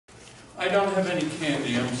I don't have any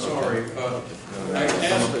candy, I'm sorry. I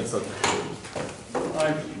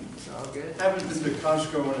haven't been to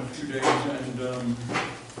Costco in a few days, and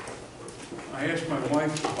I asked my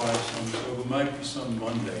wife to buy some, so there might be some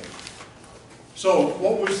Monday. So,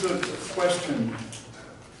 what was the question?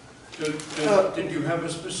 Did you have a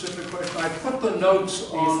specific question? I put the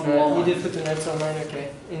notes online. You did put the notes online,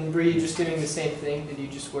 okay. And were you just doing the same thing? Did you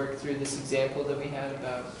just work through this example that we had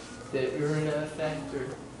about the Urina effect? Or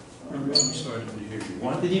I'm sorry, I didn't hear you.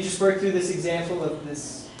 What? Did you just work through this example of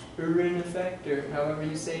this Urina effect, or however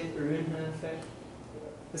you say it, Urina effect?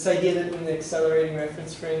 This idea that in the accelerating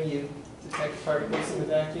reference frame you detect particles in the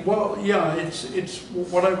vacuum? Well, yeah, it's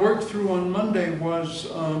what I worked through on Monday was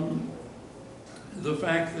the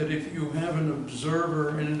fact that if you have an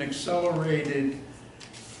observer in an accelerated,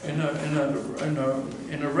 in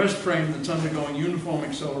a rest frame that's undergoing uniform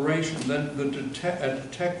acceleration, then a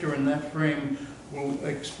detector in that frame will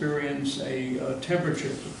experience a temperature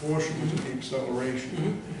proportional to the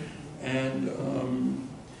acceleration, and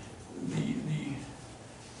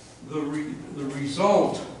the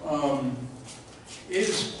result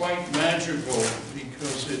is quite magical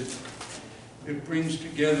because it brings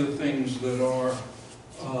together things that are,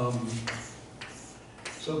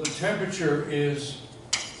 so the temperature is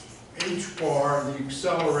h bar, the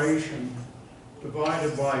acceleration,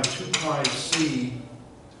 divided by 2 pi c,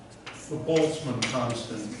 the Boltzmann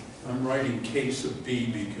constant. I'm writing k sub b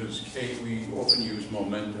because k, we often use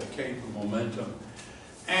momentum, k for momentum.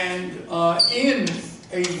 And in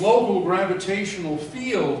a local gravitational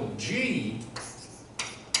field, g,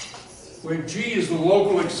 where g is the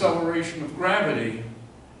local acceleration of gravity,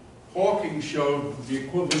 Hawking showed the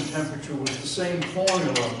equivalent temperature was the same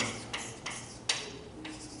formula.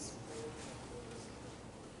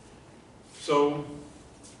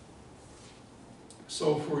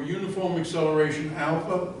 So for uniform acceleration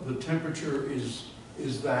alpha, the temperature is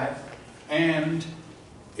that, and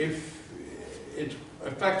if it's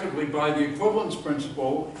effectively by the equivalence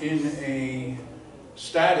principle in a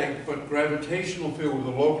static but gravitational field with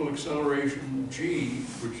a local acceleration g,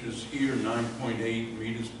 which is here 9.8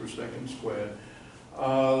 meters per second squared,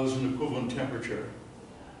 there's an equivalent temperature.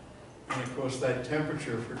 And of course that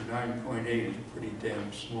temperature for 9.8 is pretty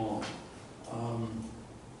damn small.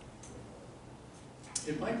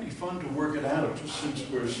 It might be fun to work it out just since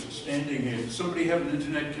we're standing here. Does somebody have an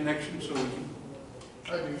internet connection so we can?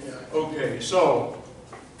 I do, yeah. Okay, so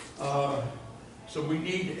we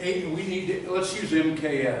need let's use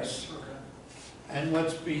MKS. Okay. And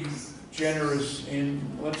let's be generous in,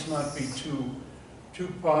 let's not be 2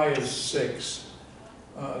 pi is 6.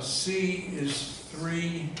 C is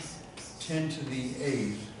 3, 10 to the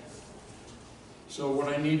 8th. So what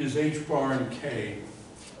I need is h bar and k.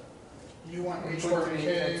 You want h bar and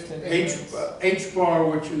k? H bar,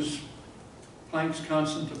 which is Planck's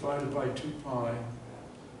constant divided by 2 pi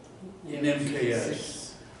in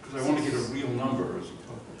MKS. Because I want to get a real number as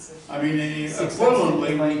opposed. I mean,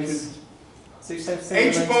 equivalently, we could.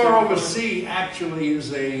 H bar over C actually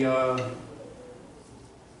is a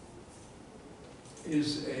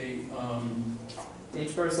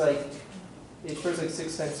H bar is like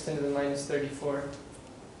 6 times 10 to the minus 34.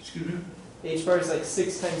 Excuse me? H bar is like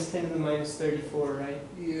 6 times 10 to the minus 34, right?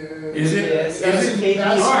 Yeah. Is it? Yes. Is it?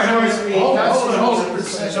 That's, All right. Hold on.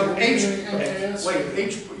 So H, MKS. wait,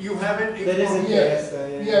 H, you have it? That isn't Yeah. though,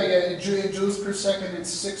 Yeah, joules per second,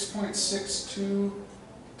 it's 6.62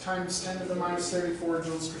 times 10 to the minus 34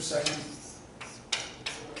 joules per second.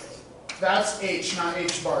 That's H, not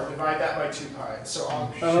H bar. Divide that by 2 pi. So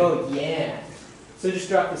I'll. Oh, yeah. So just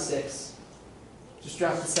drop the 6. Just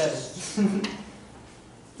drop the 7.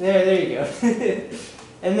 there you go.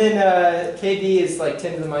 And then KB is like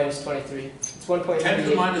 10 to the minus 23. It's 1.38. 10 to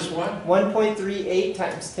the minus what? 1.38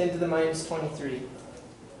 times 10 to the minus 23.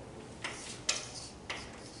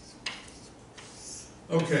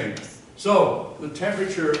 Okay, so the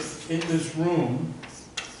temperature in this room,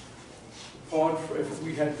 if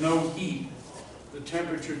we had no heat, the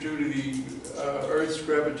temperature due to the Earth's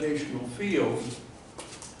gravitational field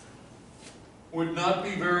would not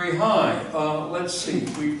be very high. Let's see,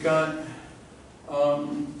 we've got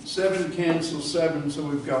 7 cancels 7, so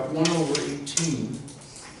we've got 1 over 18.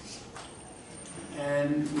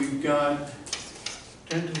 And we've got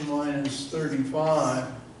 10 to the minus 35.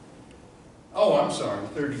 Oh, I'm sorry,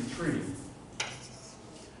 33.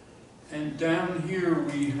 And down here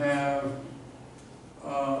we have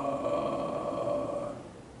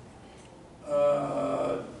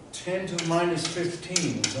 10 to the minus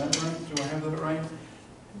 15. Is that right? Do I have that right?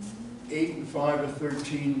 8 and 5 are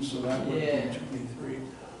 13, so that would be 23.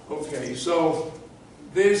 Okay, so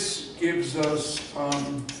this gives us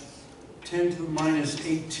 10 to the minus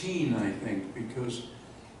 18, I think, because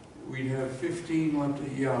we'd have 15 left,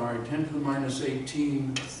 yeah, all right, 10 to the minus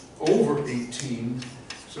 18 over 18.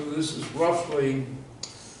 So this is roughly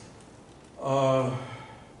 10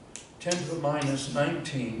 to the minus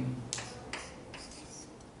 19.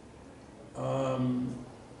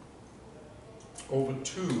 Over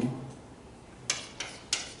 2.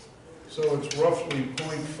 So it's roughly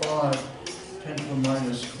 0.5, 10 to the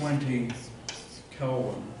minus 20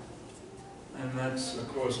 Kelvin. And that's, of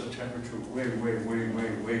course, a temperature way, way, way,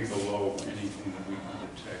 way, way below anything that we can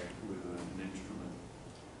detect with an instrument.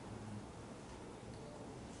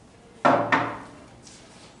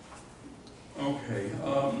 Okay.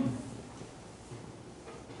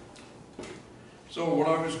 So what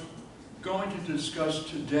I was going to discuss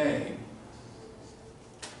today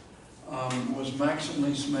was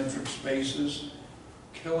maximally symmetric spaces,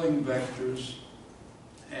 Killing vectors,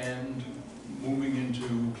 and moving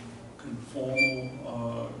into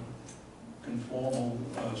conformal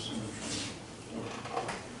symmetry.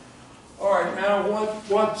 All right, now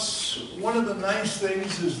one of the nice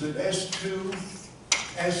things is that S2,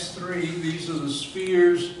 S3, these are the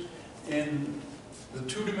spheres in the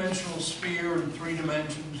two-dimensional sphere in 3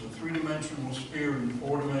 dimensions, a 3-dimensional sphere in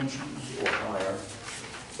 4 dimensions or higher.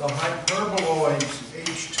 The hyperboloids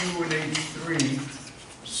H2 and H3,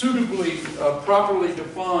 suitably, properly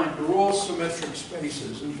defined, are all symmetric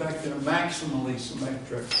spaces. In fact, they're maximally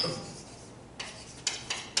symmetric.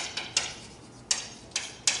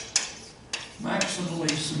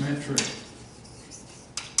 Maximally symmetric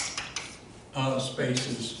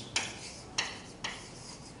spaces.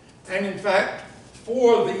 And in fact,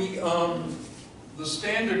 for the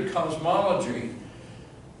standard cosmology,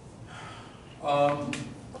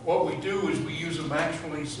 what we do is we use a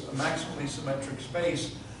maximally symmetric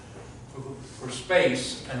space for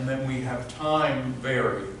space, and then we have time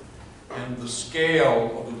vary. And the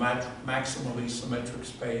scale of the maximally symmetric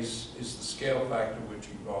space is the scale factor which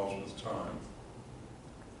evolves with time.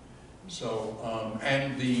 So,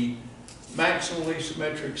 and the maximally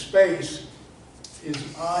symmetric space is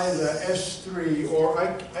either S3 or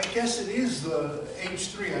I guess it is the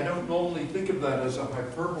H3. I don't normally think of that as a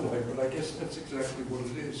hyperboloid, but I guess that's exactly what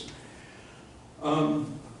it is.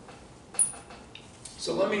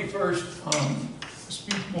 So let me first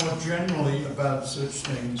speak more generally about such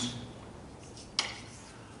things.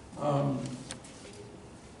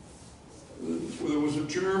 There was a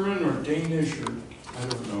German or Danish or I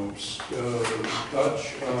don't know,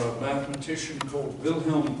 Dutch mathematician called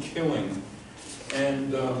Wilhelm Killing.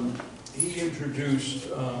 And he introduced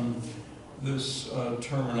this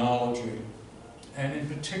terminology. And in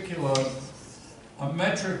particular, a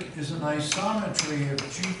metric is an isometry of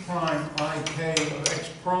G prime ik of x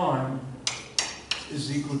prime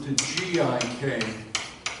is equal to G ik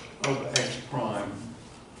of x prime.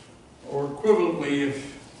 Or equivalently,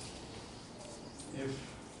 if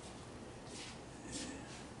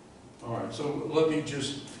all right, so let me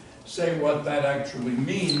just say what that actually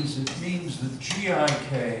means. It means that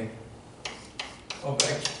Gik of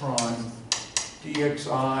x prime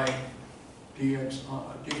dxi, dx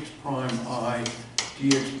prime I,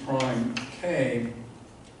 dx prime k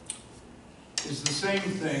is the same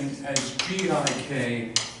thing as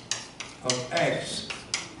Gik of x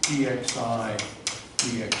dxi,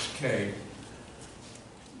 dxk.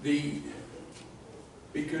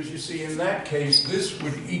 Because you see, in that case, this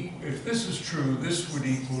would equal, if this is true, this would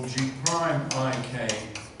equal G prime ik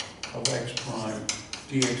of x prime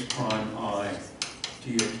dx prime I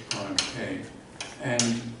dx prime k.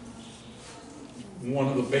 And one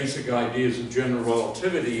of the basic ideas of general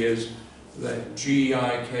relativity is that G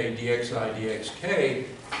ik dxi dxk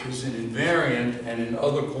is an invariant, and in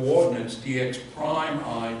other coordinates, dx prime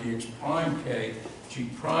I dx prime k, G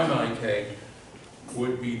prime ik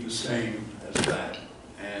would be the same as that.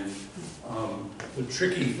 And the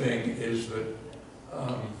tricky thing is that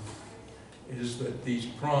these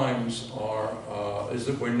primes are, is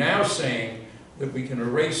that we're now saying that we can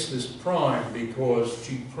erase this prime because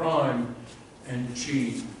G prime and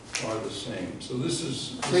G are the same. So this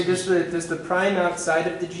is... So does the prime outside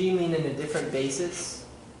of the G mean in a different basis?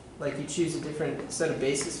 Like you choose a different set of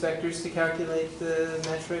basis vectors to calculate the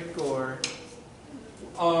metric, or...?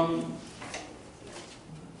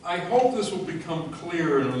 I hope this will become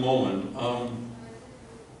clear in a moment.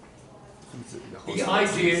 The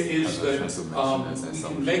idea is that we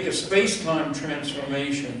can make a space-time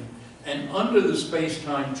transformation, and under the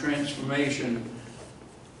space-time transformation,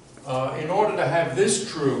 in order to have this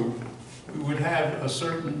true, we would have a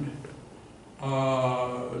certain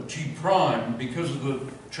G prime because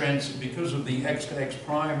of the x to x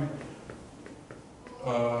prime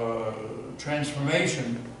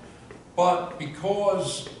transformation, but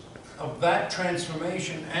because of that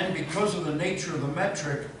transformation and because of the nature of the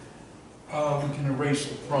metric, we can erase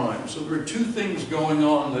the prime. So there are two things going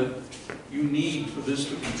on that you need for this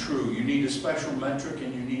to be true. You need a special metric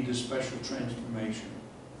and you need a special transformation.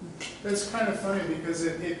 That's kind of funny because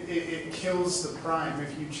it kills the prime.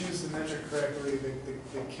 If you choose the metric correctly,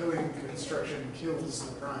 the killing construction kills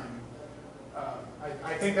the prime.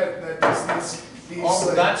 I think that these Oh,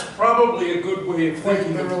 like, that's probably a good way of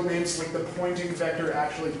thinking. literal names, like the pointing vector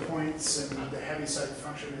actually points and the Heaviside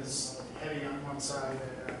function is heading on one side.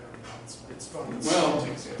 It's fun. Well,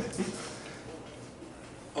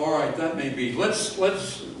 all right, that may be. Let's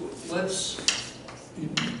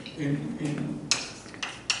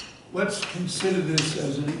consider this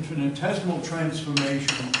as an infinitesimal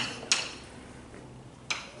transformation.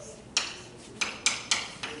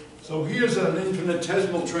 So here's an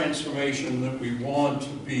infinitesimal transformation that we want to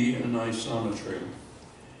be an isometry.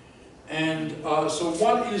 And so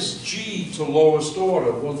what is G to lowest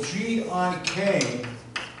order? Well, GIK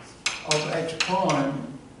of x prime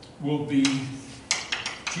will be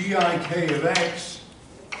GIK of x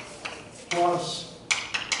plus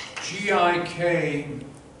GIK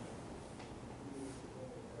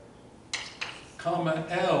comma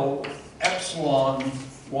L epsilon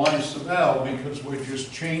y sub L, because we're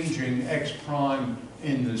just changing x prime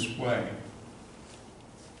in this way.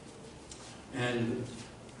 And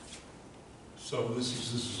so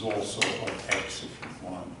this is also like x if you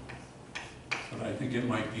want. But I think it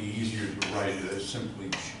might be easier to write it as simply,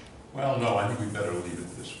 well, no, I think we better leave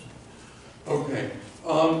it this way. Okay.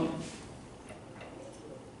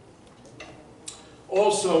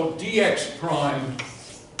 Also, dx prime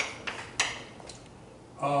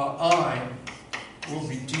I will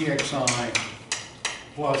be dxi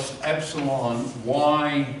plus epsilon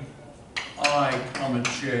y I comma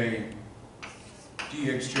j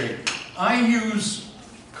dxj. I use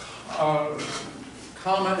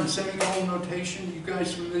comma and semicolon notation. You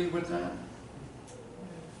guys familiar with that?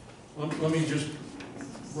 Let me just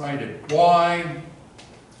write it. Y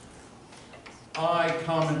I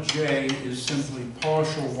comma j is simply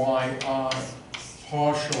partial y I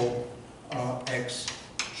partial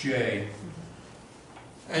xj.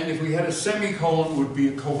 And if we had a semicolon, it would be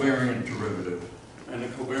a covariant derivative. And a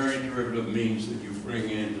covariant derivative means that you bring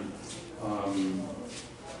in a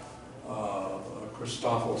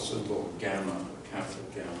Christoffel symbol gamma, capital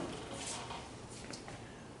gamma.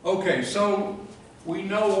 Okay, so we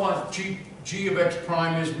know what g of x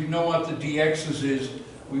prime is, we know what the dx's is.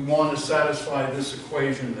 We want to satisfy this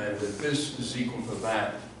equation then, that this is equal to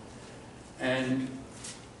that. And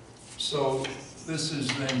so this is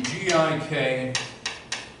then GIK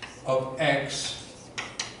of x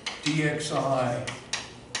dxi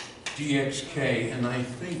dxk, and I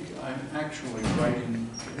think I'm actually writing,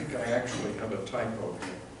 I think I actually have a typo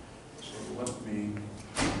here. So let me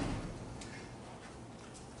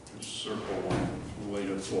just circle one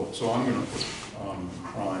later thought. So I'm going to put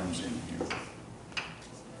primes in here.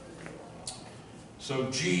 So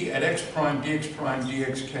g at x prime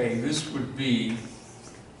dxk, this would be,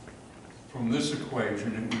 from this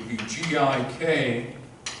equation, it would be GIK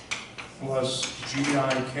plus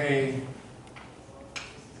GIK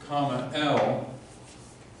comma L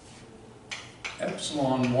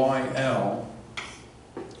epsilon YL.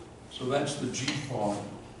 So that's the G part.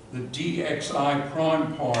 The dxi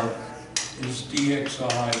prime part is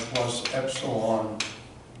dxi plus epsilon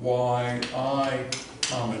yi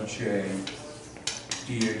comma j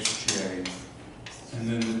dxj. And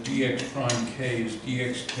then the dx prime k is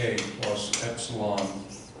dxk plus epsilon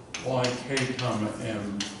yk comma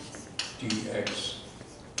m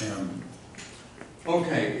dxm.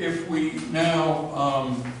 Okay, if we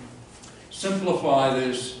now simplify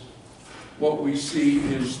this, what we see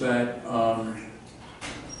is that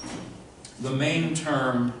the main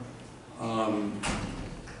term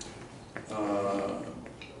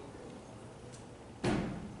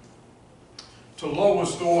to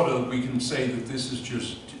lowest order, we can say that this is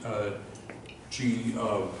just g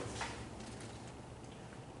of,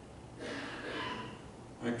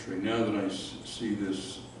 actually now that I see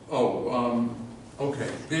this, okay,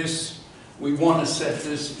 this, we want to set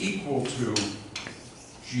this equal to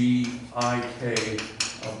GIK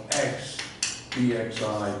of x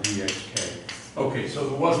dxi dxk. Okay, so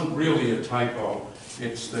there wasn't really a typo.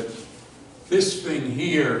 It's that this thing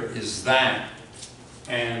here is that,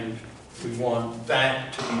 and we want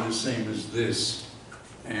that to be the same as this,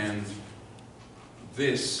 and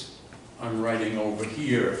this I'm writing over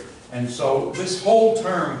here. And so this whole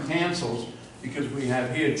term cancels because we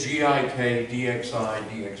have here GIK, DXI,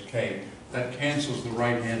 DXK. That cancels the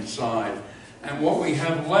right-hand side. And what we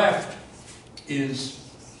have left is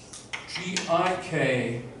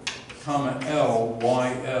GIK, comma L,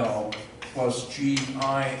 YL, plus GIM,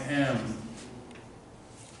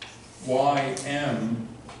 YM,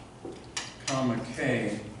 comma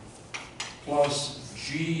K, plus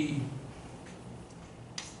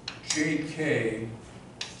JK,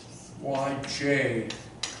 YJ,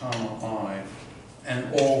 comma I,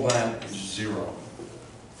 and all that is 0.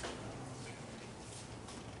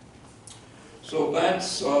 So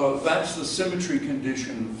that's the symmetry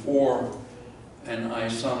condition for an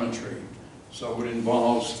isometry. So it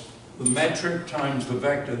involves the metric times the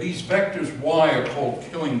vector. These vectors y are called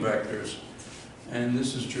Killing vectors, and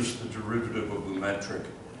this is just the derivative of the metric.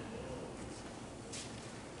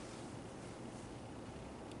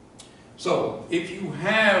 So if you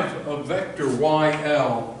have a vector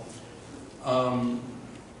YL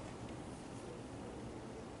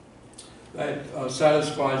that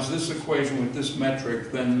satisfies this equation with this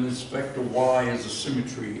metric, then this vector y is a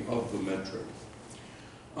symmetry of the metric.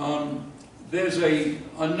 There's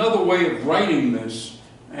another way of writing this,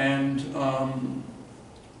 and I'm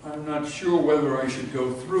not sure whether I should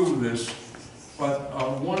go through this, but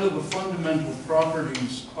one of the fundamental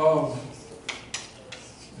properties of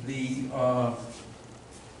the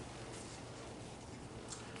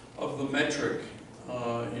metric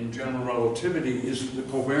in general relativity is that the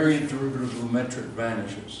covariant derivative of the metric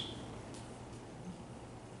vanishes.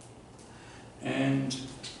 And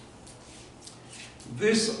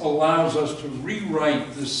this allows us to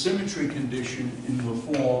rewrite the symmetry condition in the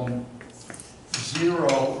form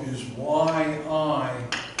 0 is yi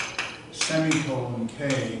semicolon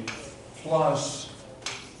k plus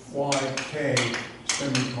yk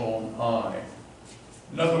semicolon I.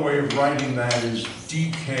 Another way of writing that is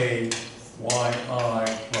dk yi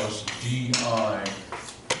plus di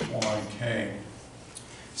yk.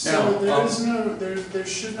 So Now, there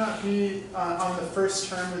should not be on the first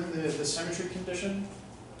term in the symmetry condition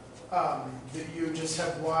that you just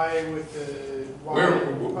have y with the y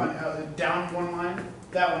on, down one line.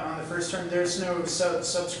 That one on the first term. There's no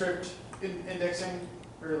subscript indexing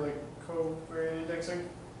or like covariant indexing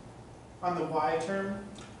on the y term.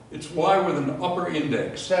 It's y with an upper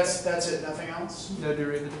index. That's it. Nothing else. No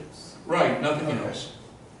derivatives. Right, nothing else.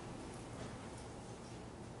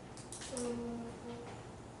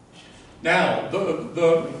 Now,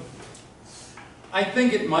 I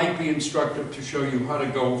think it might be instructive to show you how to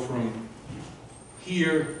go from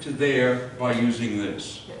here to there by using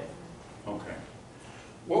this. Okay.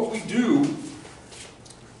 What we do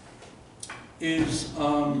is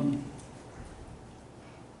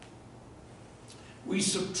we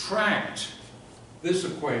subtract this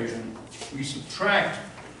equation. We subtract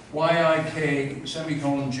yik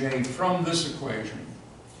semicolon j from this equation.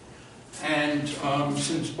 And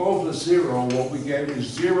since both are 0, what we get is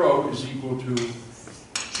 0 is equal to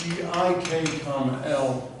gik comma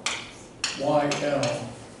l yl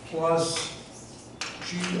plus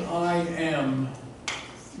gim ym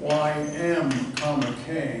comma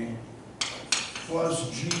k plus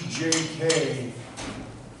gjk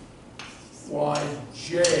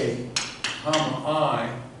yj comma I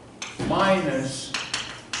minus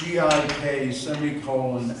gik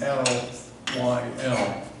semicolon l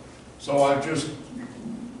yl. So I've just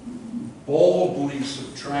boldly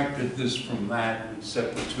subtracted this from that and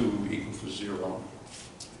set the 2 equal to 0.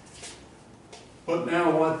 But now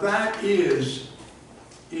what that is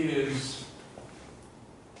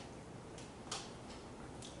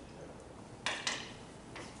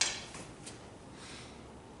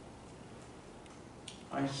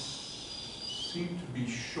I seem to be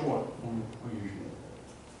short on equation.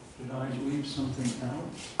 Did I leave something out?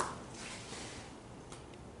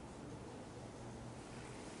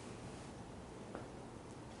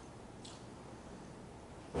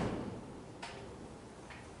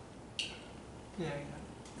 Yeah, I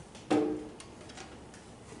got it.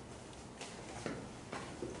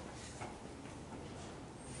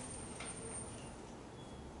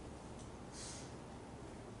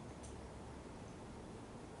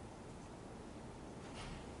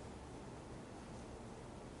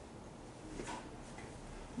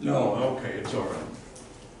 No, okay, it's all right.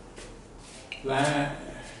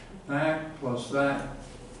 That, plus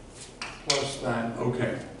that,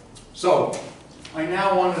 okay. So, I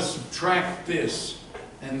now want to subtract this,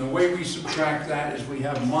 and the way we subtract that is we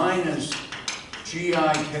have minus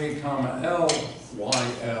gik comma l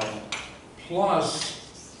yl plus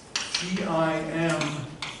gim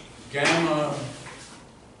gamma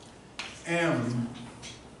m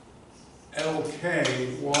lk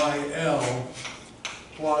yl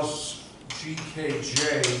plus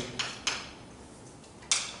gkj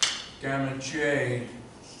gamma j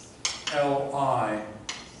Li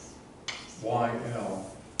YL.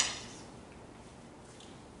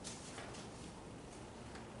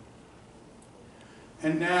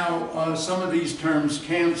 And now some of these terms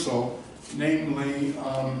cancel, namely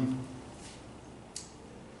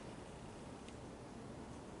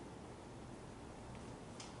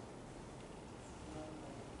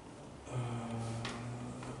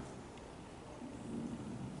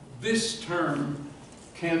this term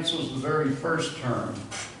cancels the very first term.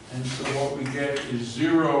 And so what we get is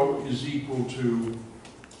 0 is equal to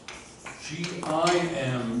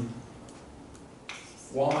GIM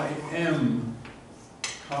YM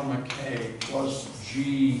comma K plus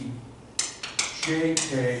G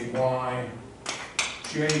JK Y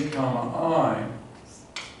J comma I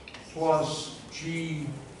plus G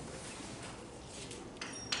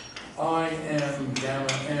IM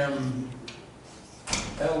gamma M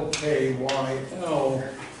LKYL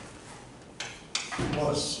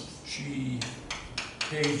plus G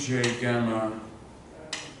KJ gamma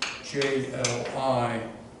JLI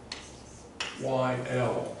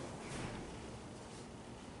YL.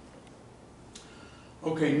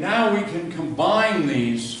 Okay, now we can combine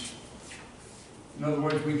these. In other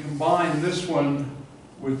words, we combine this one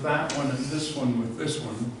with that one and this one with this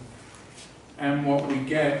one. And what we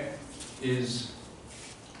get is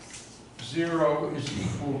 0 is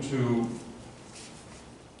equal to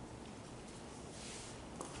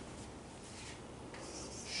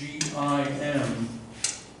GIM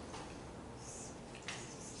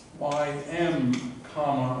YM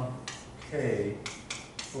comma K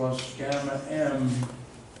plus gamma M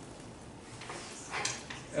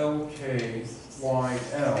LK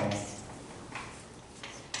YL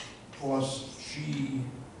plus G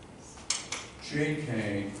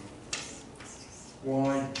JK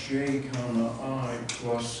YJ comma I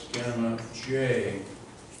plus gamma J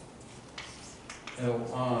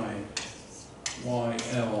LI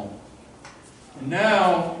YL. And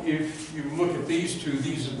now, if you look at these two,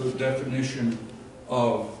 these are the definition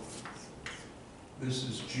of, this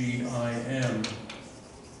is GIM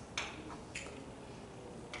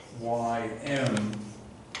YM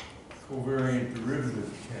covariant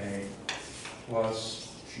derivative K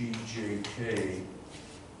plus GJK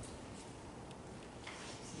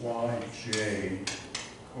YJ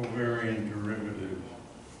covariant derivative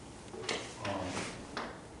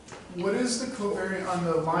What is the covariant on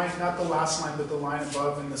the line, not the last line, but the line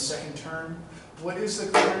above in the second term? What is the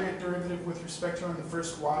covariant derivative with respect to on the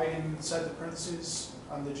first y inside the parentheses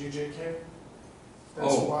on the GJK?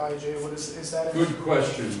 That's YJ. What is that? Good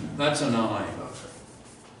question. That's an I. Oh,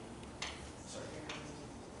 sorry.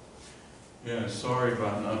 Yeah, sorry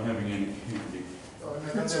about not having any candy. Oh,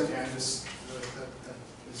 no, that's okay. I just that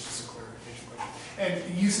is just a clarification question.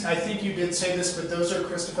 And you, I think you did say this, but those are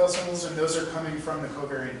Christoffel symbols, and those are coming from the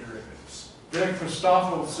covariant derivatives. They're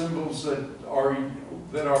Christoffel symbols that are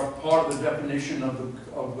part of the definition of the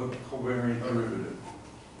covariant derivative.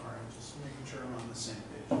 All right, just making sure I'm on the same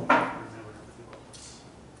page. Remember how to do all this.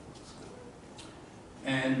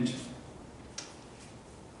 And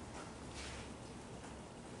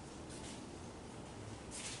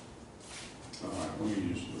all right,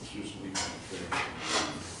 let's just leave it there.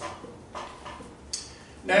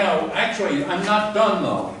 Now, actually, I'm not done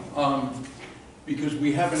though, because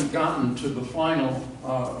we haven't gotten to the final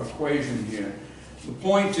equation here. The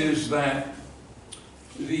point is that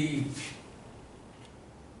we're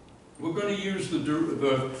going to use the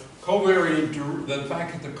covariant, the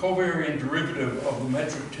fact that the covariant derivative of the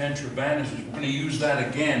metric tensor vanishes. We're going to use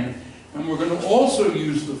that again, and we're going to also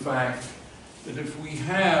use the fact that if we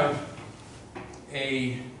have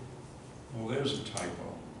well, there's a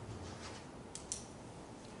typo.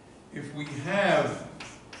 If we have,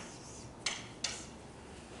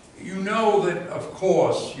 you know that, of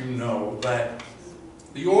course, you know that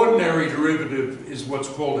the ordinary derivative is what's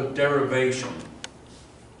called a derivation.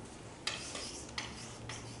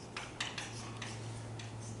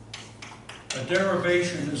 A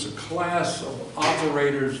derivation is a class of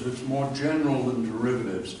operators that's more general than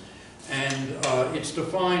derivatives. And it's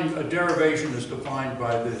defined, a derivation is defined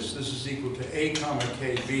by this. This is equal to a comma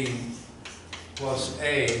kb plus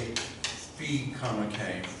a b comma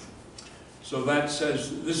k. So that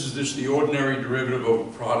says, this is just the ordinary derivative of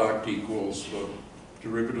a product equals the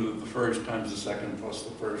derivative of the first times the second plus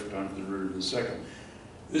the first times the derivative of the second.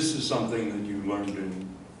 This is something that you learned in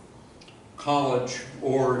college,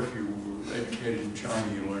 or if you were educated in China,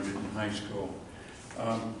 you learned it in high school.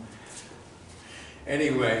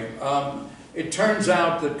 Anyway, it turns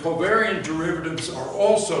out that covariant derivatives are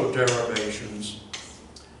also derivations,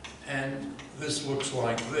 and this looks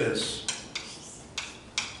like this.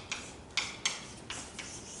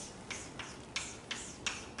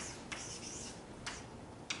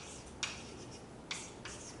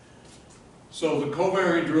 So the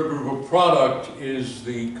covariant derivative of product is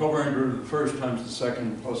the covariant derivative of the first times the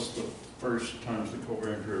second plus the first times the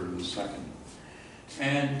covariant derivative of the second.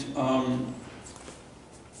 And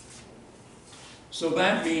so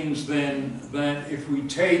that means then that if we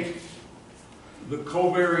take the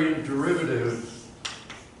covariant derivative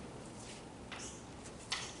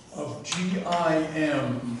of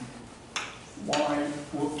GIM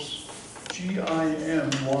GIM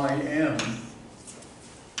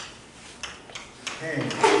K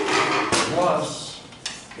plus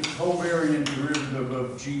the covariant derivative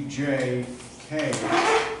of GJ K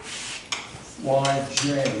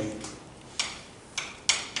YJ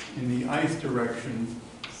in the ith direction,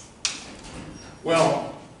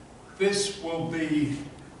 well, this will be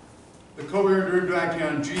the covariant derivative acting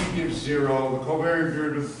on G gives 0, the covariant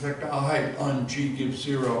derivative acting on G gives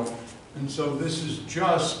 0, and so this is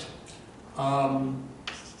just GIM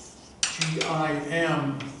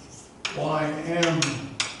YM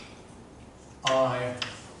I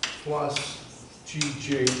plus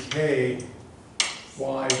GJK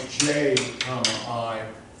YJ comma I,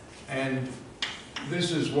 and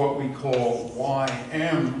this is what we call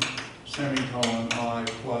YM semicolon I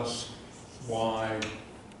plus YK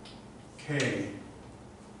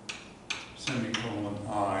semicolon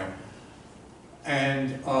I.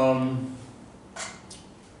 And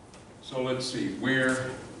so let's see,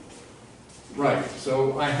 right,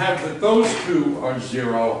 so I have that those two are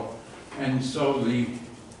 0, and so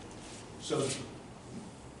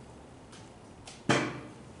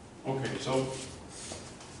okay, so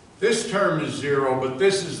this term is 0, but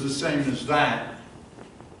this is the same as that.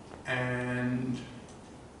 And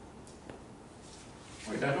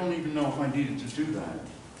wait, I don't even know if I needed to do that.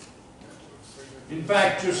 In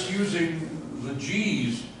fact, just using the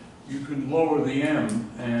G's, you can lower the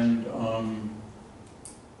M, and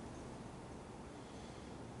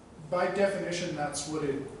by definition, that's what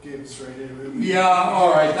it gives, right? yeah, all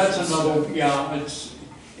right, that's another, yeah, it's,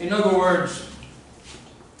 in other words,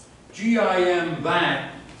 GIM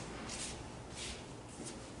that.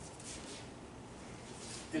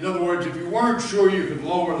 In other words, if you weren't sure you could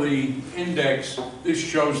lower the index, this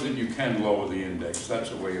shows that you can lower the index.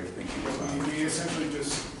 That's a way of thinking about it. We essentially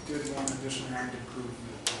just did one additional act to prove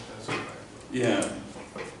that that's right. Yeah.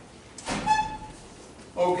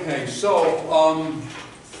 Okay, so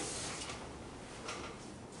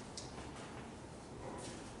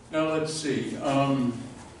now let's see. I'm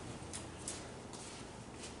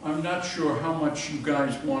not sure how much you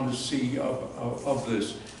guys want to see of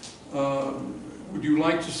this. Would you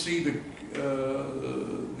like to see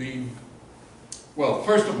well,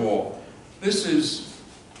 first of all, this is,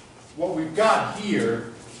 what we've got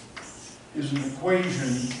here is an equation,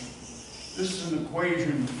 this is an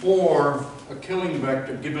equation for a Killing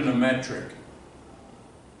vector given a metric.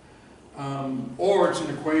 Or it's an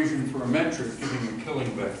equation for a metric giving a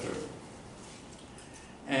Killing vector.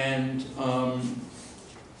 And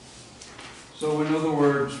so in other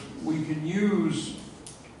words, we can use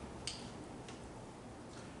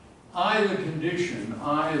either condition,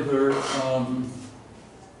 either the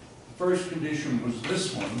first condition was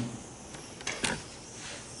this one,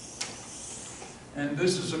 and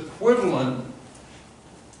this is equivalent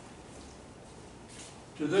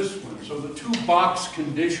to this one. So the two box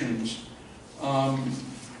conditions,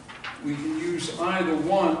 we can use either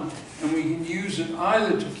one, and we can use it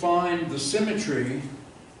either to find the symmetry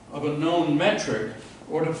of a known metric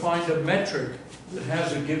or to find a metric that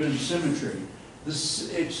has a given symmetry. It's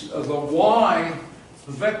the y,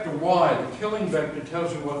 the vector y, the Killing vector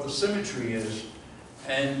tells you what the symmetry is,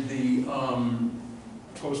 and the, of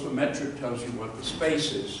course, the metric tells you what the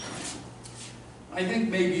space is. I think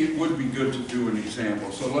maybe it would be good to do an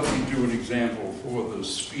example, so let me do an example for the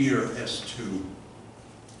sphere S2.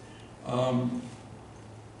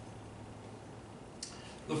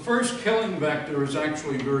 The first Killing vector is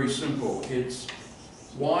actually very simple. It's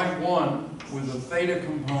y1 with a theta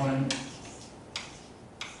component.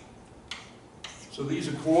 So these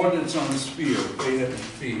are coordinates on the sphere, theta and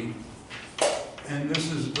phi, and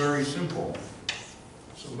this is very simple.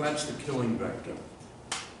 So that's the Killing vector.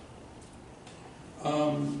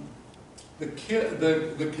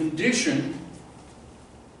 The condition,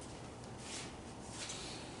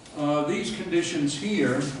 these conditions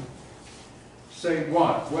here say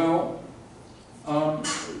what? Well,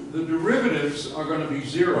 the derivatives are going to be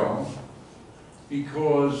 0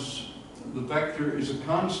 because the vector is a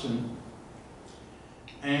constant.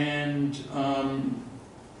 And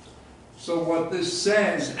so what this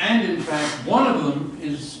says, and in fact one of them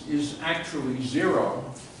is actually 0,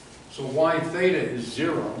 so y theta is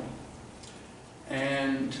 0,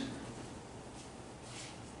 and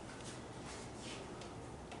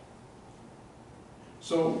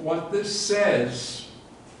So what this says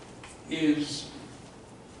is,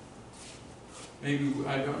 maybe,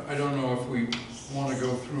 I don't know if we want to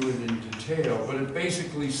go through it in detail, but it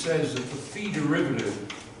basically says that the phi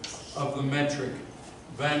derivative of the metric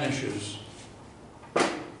vanishes.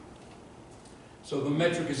 So the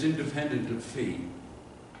metric is independent of phi.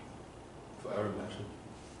 For every metric.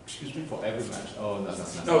 Excuse me? For every metric. Oh, no.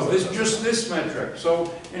 No, just this metric.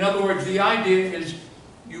 So, in other words, the idea is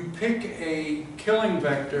you pick a Killing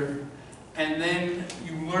vector and then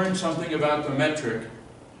you learn something about the metric,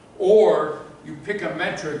 or you pick a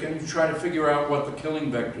metric and you try to figure out what the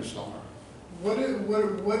Killing vectors are. What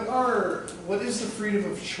is the freedom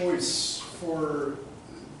of choice for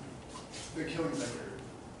the Killing vector?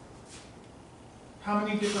 How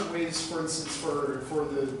many different ways, for instance, for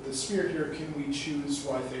the sphere here, can we choose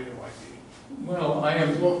y theta, y theta? Well, I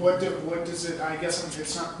am. What does it? I guess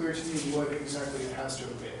it's not clear to me what exactly it has to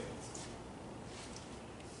obey.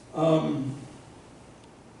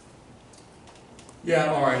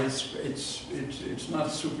 Yeah, all right. It's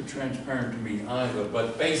not super transparent to me either.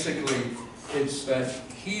 But basically, it's that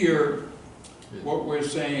here, what we're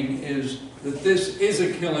saying is that this is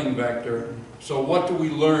a Killing vector. So what do we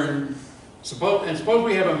learn? Suppose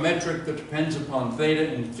we have a metric that depends upon theta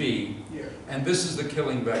and phi, Yeah. and this is the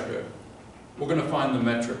Killing vector. We're going to find the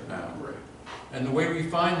metric now. Right. And the way we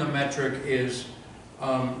find the metric is,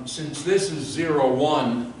 since this is 0,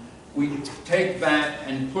 1, we take that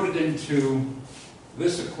and put it into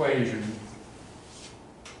this equation,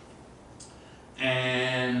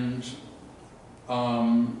 and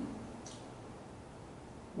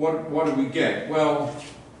what do we get? Well,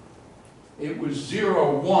 it was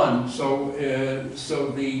 0, 1, so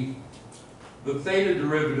the theta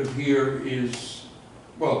derivative here is,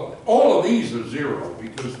 well, all of these are 0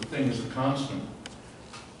 because the thing is a constant.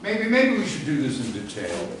 Maybe we should do this in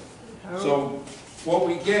detail. So what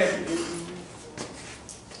we get.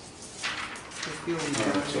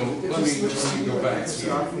 Alright, so let me go back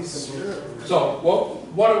here. So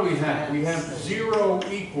what do we have? We have 0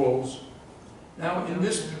 equals. Now in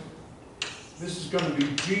this is going to be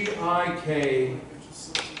GIK,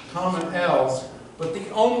 comma L, but the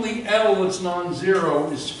only L that's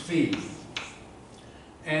non-zero is phi.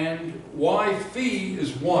 And y phi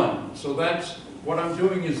is 1. So that's, what I'm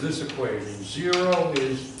doing is this equation. 0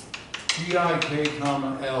 is GIK,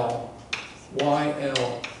 comma L,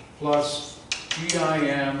 YL, plus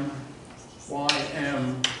GIM,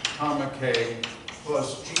 YM, comma K,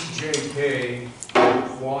 plus GJK,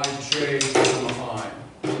 YJ, comma I.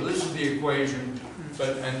 So this is the equation,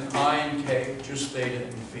 and I and K, just theta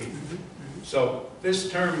and phi. So this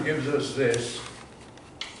term gives us this.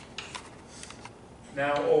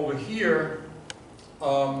 Now over here,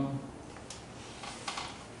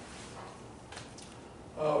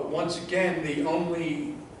 once again, the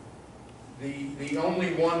only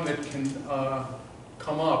one that can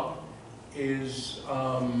come up is,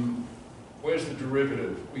 where's the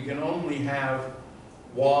derivative? We can only have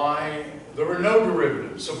y, there are no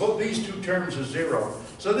derivatives, so both these two terms are 0.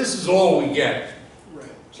 So this is all we get.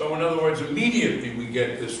 Right. So in other words, immediately we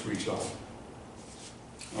get this result.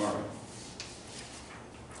 All right.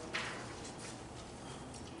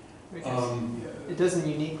 It doesn't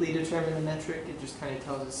uniquely determine the metric, it just kind of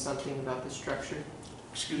tells us something about the structure.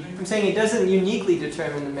 Excuse me? I'm saying it doesn't uniquely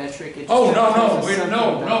determine the metric, it just Oh, tells us no, something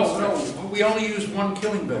no, about the no, structure. no. We only use one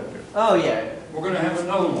Killing vector. Oh, yeah. We're going to have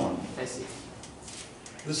another one. I see.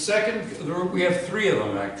 The second, we have 3 of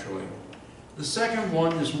them actually. The second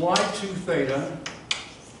one is y2 theta,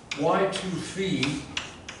 y2 phi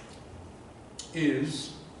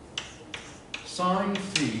is sine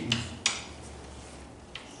phi,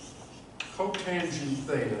 cotangent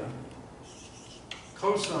theta,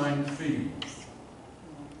 cosine phi.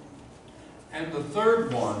 And the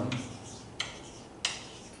third one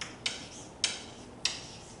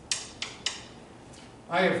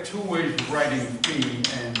I have 2 ways of writing phi,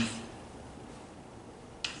 and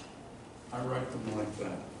I write them like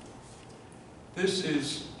that. This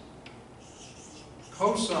is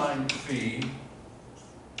cosine phi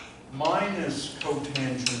minus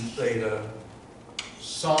cotangent theta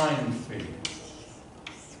sine phi.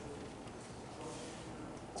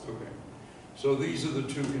 Okay, so these are the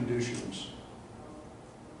 2 conditions.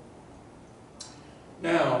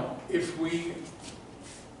 Now, if we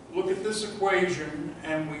look at this equation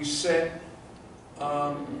and we set,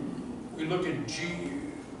 we look at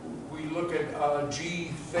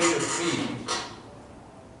G theta phi,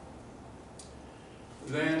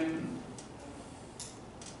 then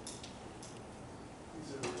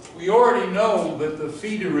we already know that the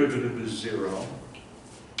phi derivative is 0.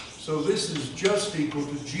 So this is just equal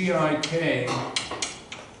to GIK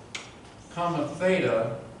comma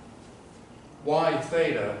theta, y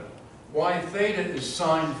theta. Y theta is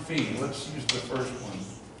sine phi. Let's use the first one.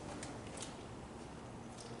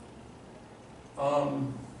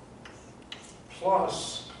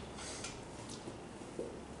 Plus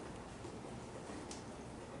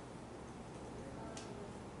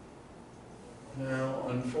now,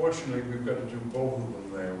 unfortunately, we've got to do both of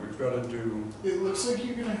them there. We've got to do. It looks like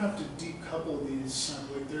you're gonna have to decouple these,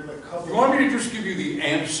 like they're like coupled. You want me to just give you the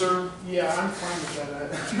answer? Yeah, I'm fine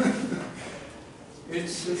with that.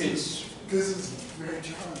 It's This is very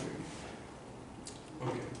challenging.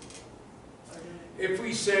 okay. If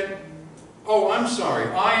we said, oh, I'm sorry,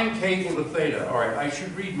 I and k equal to theta. All right, I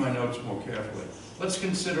should read my notes more carefully. Let's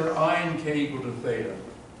consider I and k equal to theta.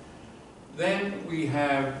 Then we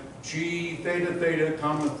have g theta theta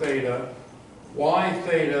comma theta. Y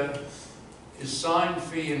theta is sine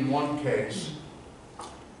phi in one case.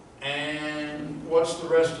 And what's the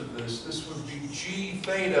rest of this? This would be g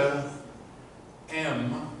theta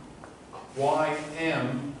m, y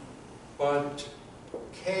m, but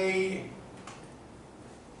k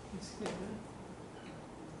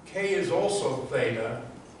is also theta,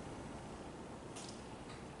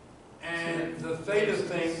 and the theta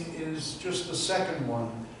thing is just the second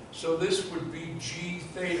one. So this would be g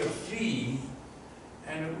theta phi,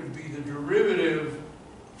 and it would be the derivative,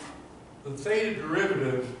 the theta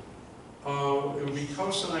derivative, it would be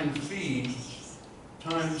cosine phi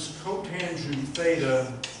times cotangent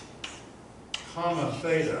theta comma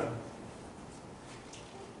theta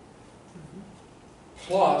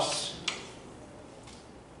plus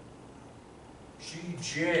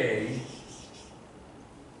gj,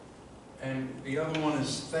 and the other one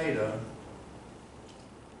is theta,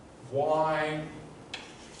 y,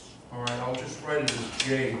 all right, I'll just write it as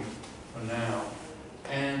j for now,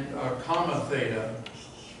 and comma theta.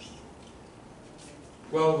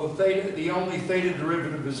 Well, the only theta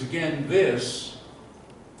derivative is again this,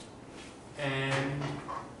 and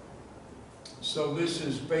so this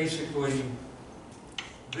is basically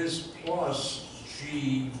this plus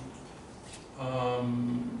g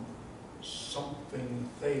something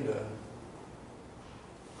theta.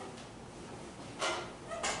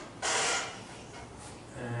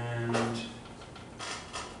 And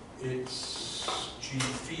it's g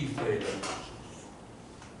phi theta.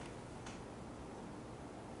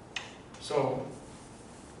 So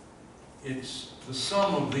it's the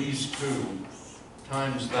sum of these two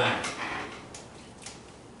times that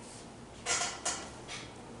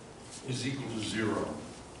is equal to 0.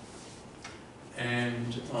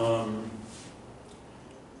 And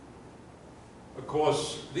of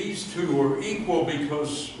course, these two are equal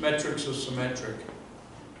because metrics are symmetric.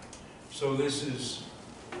 So this is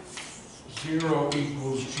 0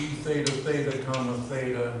 equals g theta theta comma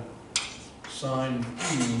theta sine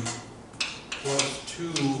phi plus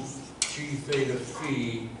 2 g theta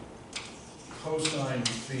phi cosine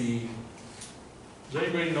phi. Does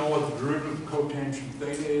anybody know what the derivative of cotangent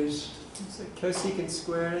theta is? It's like cosecant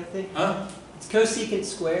squared, I think. Huh? It's cosecant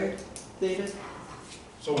squared theta.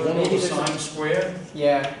 So Or 1 maybe over there's sine a- squared?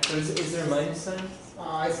 Yeah. Or is there a minus sign?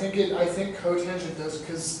 I think cotangent does,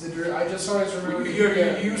 because I just always remember.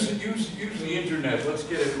 Use the internet. Let's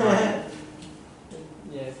get it right.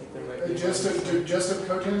 Yeah, I think there might be. Just of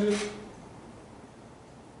cotangent.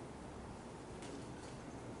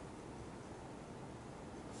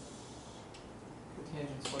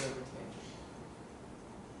 Cotangent's 1 over tangent.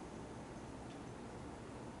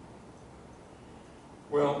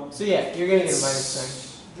 Well, So yeah, you're gonna get a minus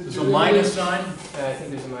sign. there's a minus sign? I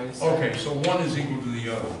think there's a minus sign. Okay, so one is equal to the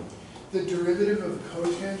other. The derivative of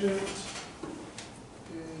cotangent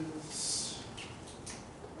is,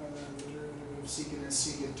 and then the derivative of secant is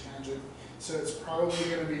secant tangent. So it's probably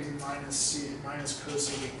going to be minus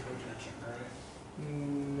cosecant cotangent, right?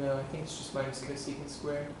 No, I think it's just minus cosecant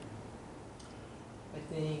squared. I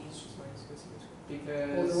think it's just minus cosecant squared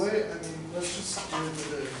because. Well, the way, let's just do it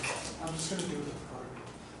with I'm just going to do it with the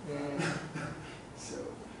product. So.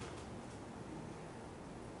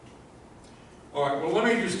 All right, well, let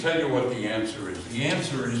me just tell you what the answer is. The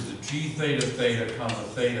answer is that g theta theta comma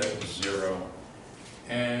theta is 0,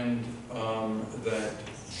 and that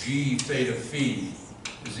g theta phi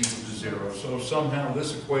is equal to 0. So somehow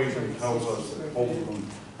this equation tells us that both of them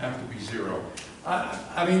have to be 0.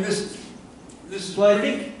 I mean, this is Well,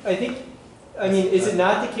 pretty... I mean, is it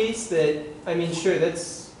not the case that, sure,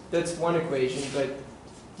 that's one equation, but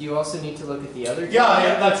do you also need to look at the other?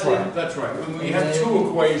 Yeah, that's right, that's right. When we have two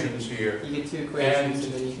equations here, You get two equations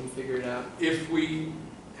and then you can figure it out. if we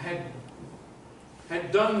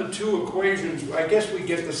had done the two equations, I guess we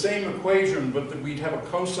get the same equation, but that we'd have a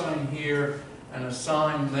cosine here and a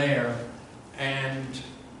sine there, And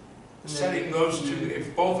setting those two,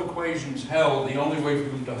 if both equations held, the only way for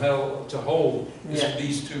them to hold is Yeah. for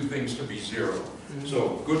these two things to be 0. Mhm.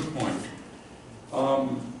 So, good point.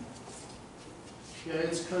 Yeah,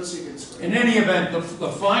 it's cosecant squared. In any event,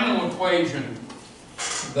 the final equation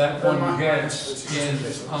that one gets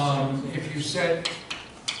is, if you set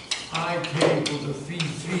ik equal to phi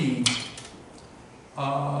phi,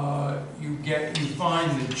 you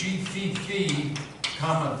find that g phi phi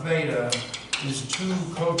comma theta is 2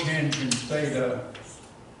 cotangent theta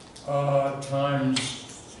times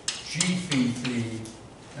g phi phi,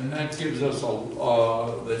 and that gives us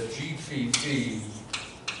that g phi phi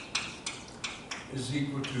is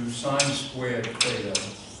equal to sine squared theta.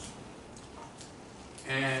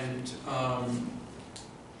 And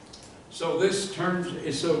so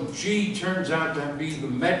G turns out to be the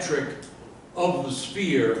metric of the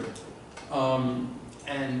sphere,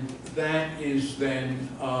 and that is then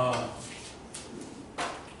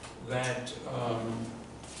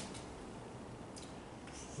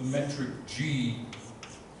the metric G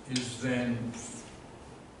is then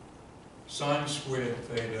sine squared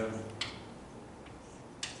theta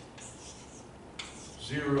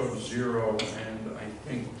 0, 0, and I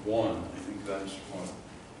think 1. I think that's what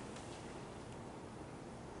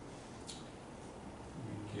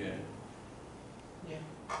we get. Yeah.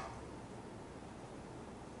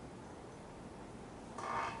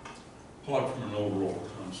 Plot from an overall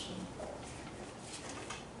constant.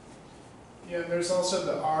 Yeah, and there's also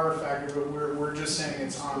the R factor, but we're just saying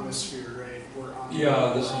it's on the sphere, right? We're on.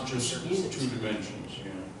 Yeah, this we're on is the just surface. 2 dimensions,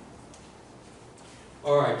 yeah.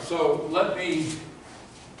 All right, so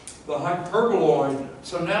the hyperboloid,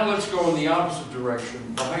 so now let's go in the opposite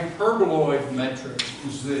direction. The hyperboloid metric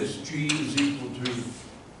is this, G is equal to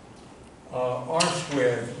R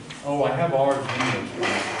squared. Oh, I have R's in this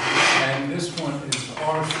one. And this one is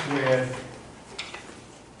R squared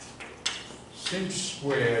sinh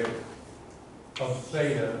squared of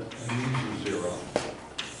theta, and these are 0.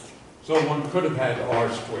 So one could have had R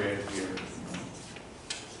squared here.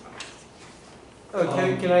 Oh,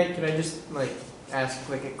 can I just like ask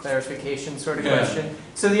like a clarification sort of Yeah. question?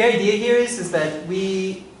 So the idea here is that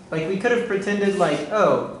we could have pretended like,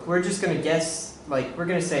 oh, we're just gonna guess, like we're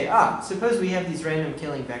gonna say, suppose we have these random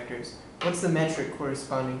killing vectors. What's the metric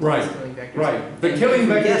corresponding to Right, these killing vectors? Right. The And killing if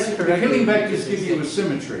we vectors, guess the correctly, killing we vectors just give you a say-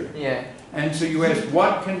 symmetry. Yeah. And so you ask,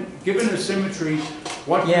 given a symmetry,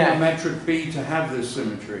 what Yeah. can the metric be to have this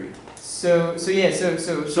symmetry? So So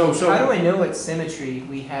how do I know what symmetry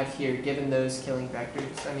we have here given those killing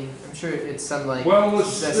vectors? I mean, I'm sure it's some like well, the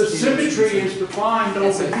S2 symmetry is defined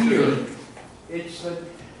over SO3. here. It's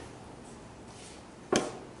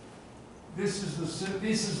this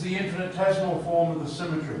is the infinitesimal form of the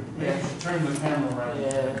symmetry. Maybe you should turn the camera around.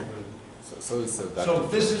 Yeah. So it's a vector. So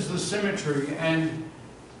this is the symmetry, and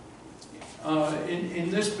in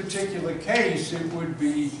this particular case, it would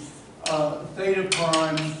be theta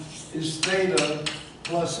prime is theta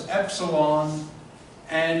plus epsilon,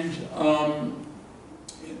 and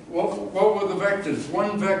what were the vectors?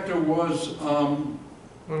 One vector was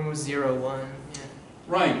One was 0, 1. Yeah.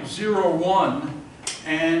 right, 0, 1,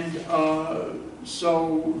 and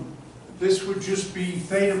so this would just be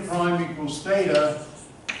theta prime equals theta,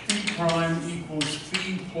 phi prime equals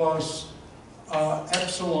phi plus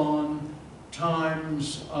epsilon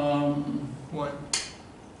times, 1.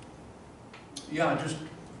 yeah, just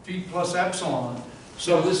phi plus epsilon.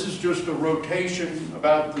 So this is just a rotation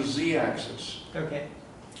about the z-axis. Okay.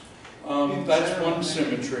 That's one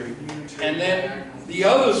symmetry. And then the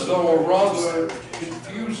others, though, are rather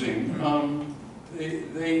confusing.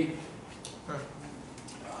 They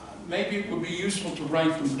maybe it would be useful to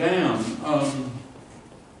write them down.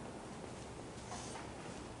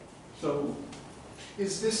 So,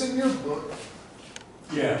 Is this in your book?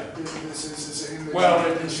 yeah. This is in the.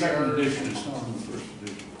 Well, in the second edition, it's not in the first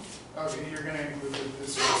edition. Okay, you're gonna include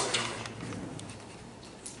this in the second edition.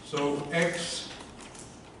 So x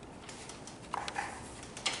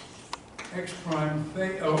prime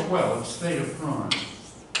theta, oh, well, it's theta prime,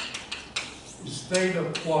 is theta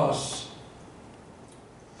plus,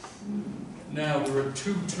 now there are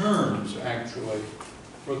 2 terms actually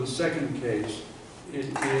for the second case. It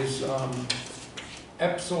is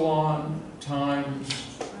epsilon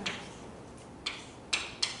times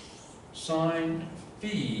sine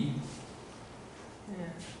phi.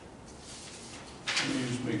 Yeah. Let me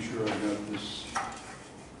just make sure I got this.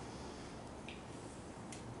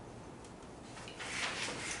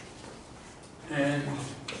 And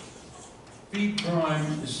phi prime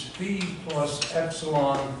is phi plus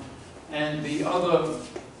epsilon, and the other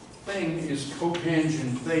thing is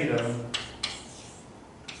cotangent theta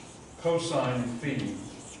cosine phi.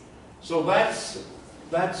 So that's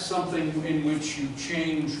something in which you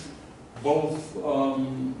change both,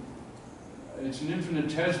 it's an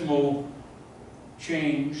infinitesimal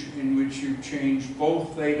change in which you change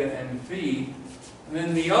both theta and phi. And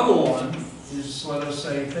then the other one is, let us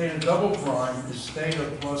say, theta double prime is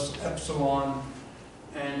theta plus epsilon,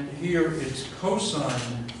 and here it's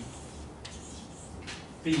cosine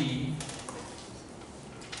phi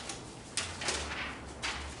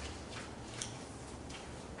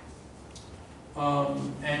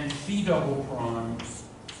and phi double prime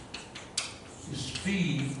is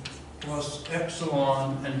phi plus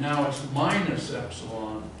epsilon, and now it's minus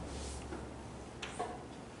epsilon.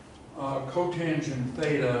 Cotangent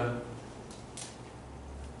theta.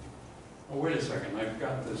 Oh, wait a second, I've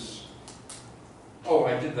got this. Oh,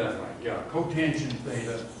 I did that right, yeah. Cotangent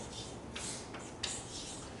theta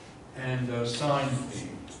and sine phi.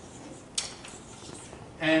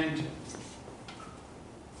 And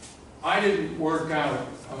I didn't work out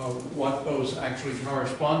what those actually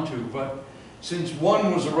correspond to, but since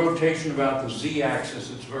one was a rotation about the z-axis,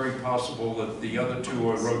 it's very possible that the other two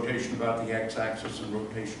are rotation about the x-axis and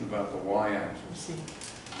rotation about the y-axis.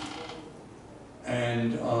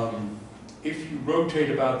 And if you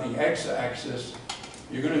rotate about the x-axis,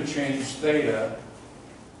 you're going to change theta.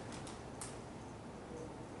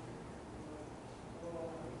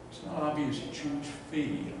 It's not obvious you change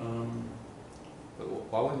phi.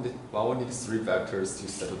 Why would need three vectors to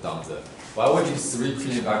settle down the? Why would you three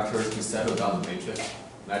Killing vectors to settle down the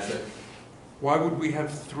metric? Why would we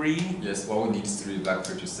have three? Yes, why would need three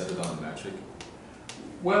vectors to settle down the metric?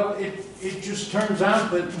 Well, it just turns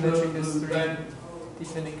out that Metric is three that,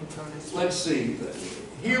 dependent components. let's see.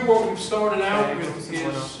 Here, what we've started out with Diagonals and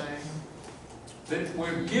one is off diagonal. that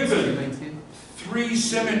we're given three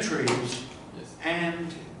symmetries, Yes.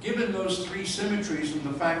 and given those three symmetries and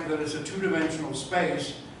the fact that it's a two-dimensional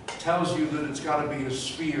space tells you that it's got to be a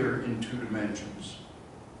sphere in 2 dimensions.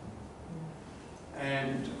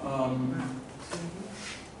 And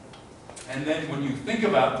then when you think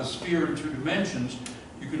about the sphere in 2 dimensions,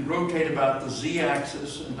 you can rotate about the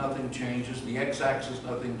z-axis and nothing changes, the x-axis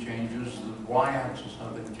nothing changes, the y-axis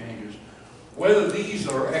nothing changes. Whether these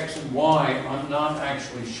are x and y, I'm not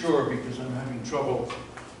actually sure because I'm having trouble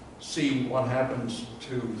seeing what happens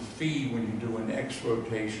to phi when you do an x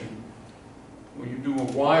rotation. When you do a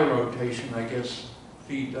y rotation, I guess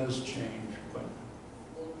phi does change. But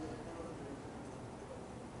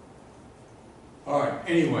all right.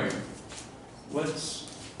 Anyway, let's.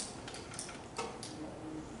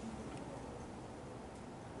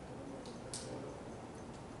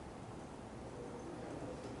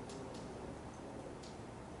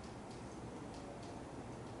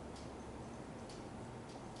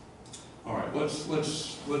 All right,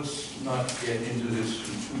 let's not get into this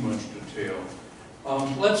in too much detail.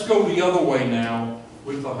 Let's go the other way now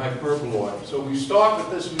with the hyperboloid. So we start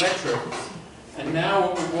with this metric, and now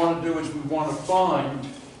what we want to do is we want to find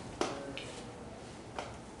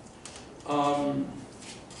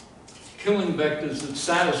Killing vectors that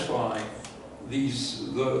satisfy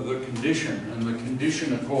the condition, and the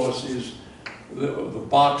condition, of course, is the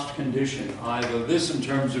boxed condition, either this in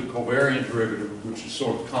terms of covariant derivative, which is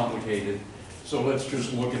sort of complicated. So let's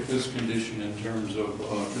just look at this condition in terms of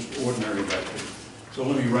just ordinary vectors. So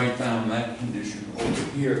let me write down that condition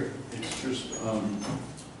over here. It's just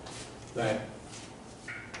that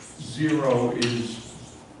 0 is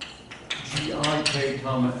gik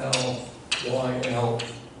comma L YL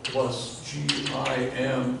plus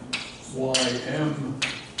GIM YM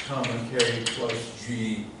comma K plus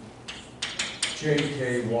G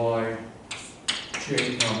JKY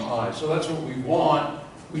J comma I. So that's what we want.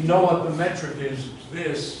 We know what the metric is, it's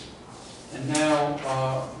this, and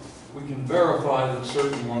now we can verify that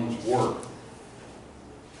certain ones work.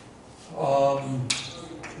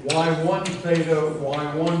 Y1 theta,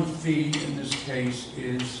 Y1 phi in this case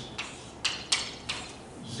is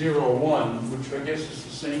 0, 1, which I guess is the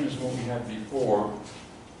same as what we had before.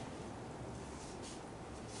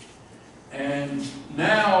 And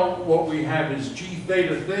now what we have is G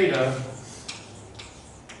theta theta,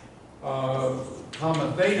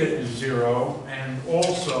 comma theta is 0, and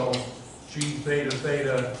also G theta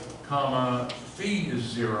theta, comma phi is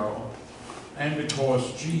 0. And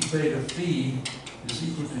because G theta phi is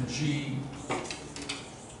equal to G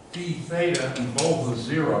phi theta, and both are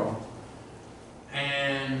 0.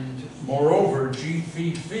 And moreover, G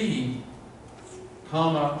phi phi,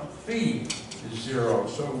 comma phi is 0.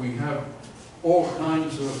 So we have all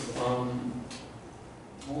kinds of,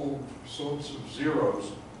 all sorts of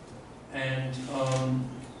zeros. And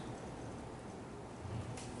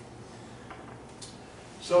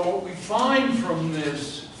So what we find from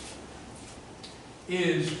this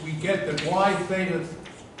is we get that y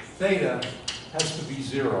theta has to be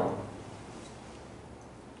 0.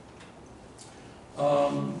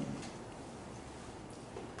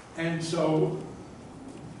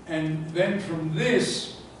 And then from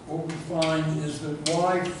this, what we find is that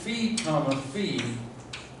y phi comma phi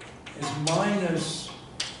is minus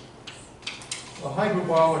the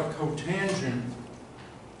hyperbolic cotangent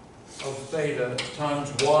of theta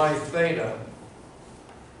times y theta,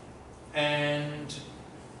 and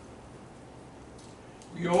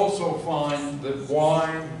we also find that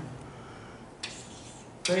y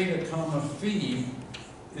theta comma phi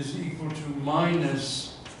is equal to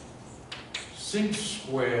minus sinh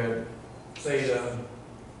squared theta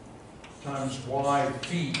times y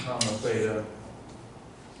phi comma theta,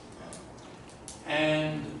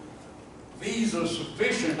 and these are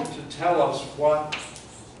sufficient to tell us what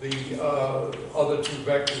the other two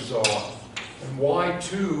vectors are. And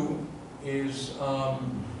y2 is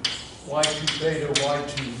y2 theta,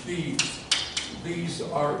 y2 phi. These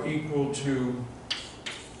are equal to,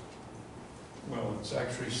 well, it's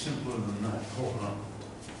actually simpler than that. Hold on.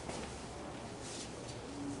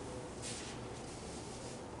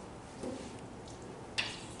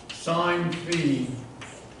 Sine phi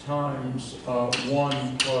times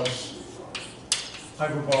 1 plus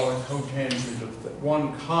hyperbolic cotangent of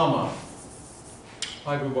 1 comma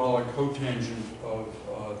hyperbolic cotangent of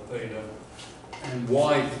theta, and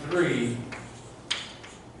y3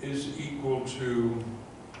 is equal to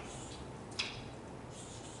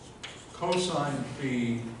cosine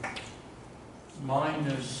phi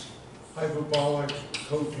minus hyperbolic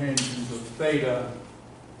cotangent of theta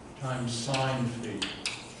times sine phi.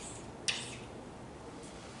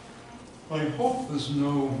 I hope there's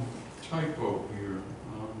no typo here,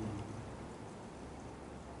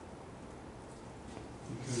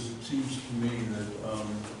 because it seems to me that I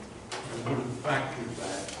would have factored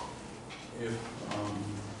that if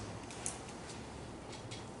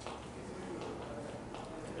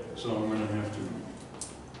so I'm going to have to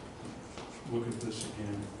look at this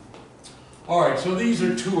again. All right, so these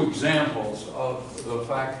are two examples of the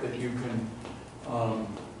fact that you can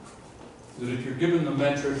that if you're given the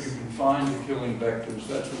metric, you can find the Killing vectors.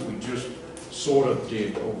 That's what we just sort of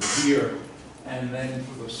did over here. And then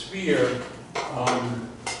for the sphere,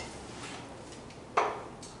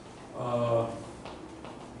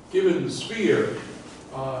 given the sphere,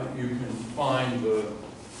 you can find the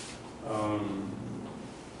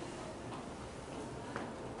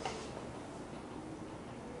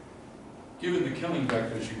given the Killing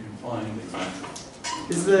vectors, you can find the metric.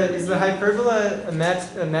 Is the hyperbola a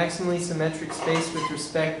maximally symmetric space with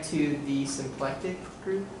respect to the symplectic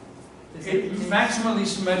group? It's maximally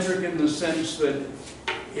symmetric in the sense that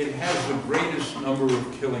it has the greatest number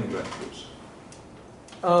of Killing vectors.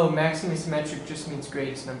 Oh, maximally symmetric just means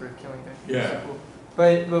greatest number of Killing vectors. Yeah. Cool.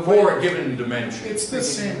 But for a given dimension. It's the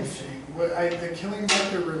same thing. The Killing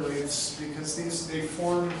vector relates because they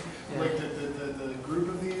form, like the group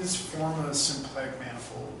of these form a simplex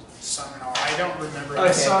manifold somehow. I don't remember. Okay.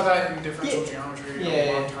 I saw that in differential geometry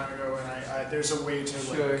a long time ago, and there's a way to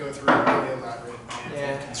go through a really elaborate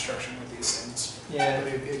manifold construction with these things. Yeah.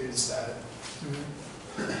 But it is that. Mm-hmm.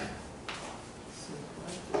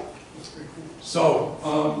 That's pretty cool. So,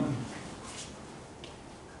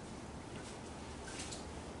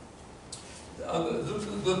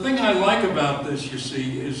 the thing I like about this, you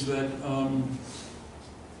see, is that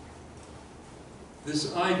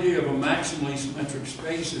this idea of a maximally symmetric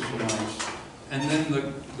space is nice, and then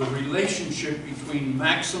the relationship between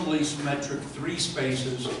maximally symmetric 3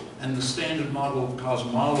 spaces and the standard model of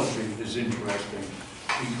cosmology is interesting,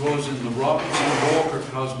 because in the Robinson-Walker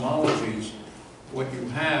cosmologies, what you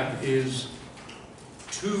have is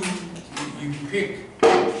you pick.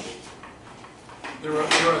 There are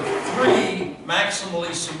 3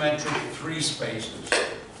 maximally symmetric 3 spaces.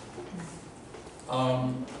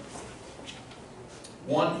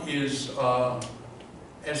 One is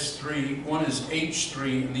S3, one is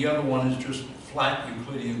H3, and the other one is just flat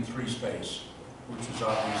Euclidean 3 space, which is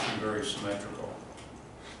obviously very symmetrical.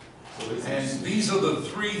 And these are the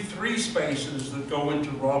 3 spaces that go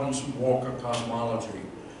into Robinson-Walker cosmology.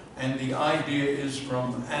 And the idea is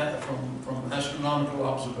from astronomical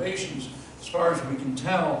observations, as far as we can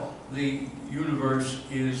tell, the universe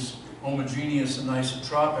is homogeneous and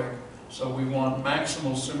isotropic, so we want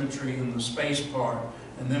maximal symmetry in the space part,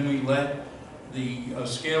 and then we let the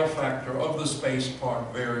scale factor of the space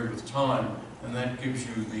part vary with time, and that gives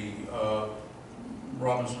you the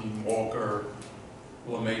Robinson-Walker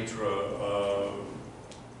Lemaitre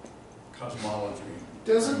cosmology.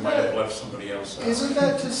 Doesn't might have that, left somebody else out. isn't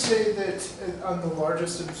that to say that on the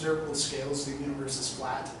largest observable scales, the universe is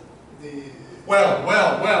flat?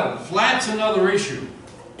 Well, flat's another issue.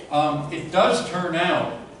 It does turn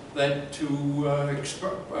out that to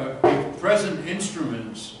with present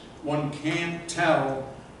instruments, one can't tell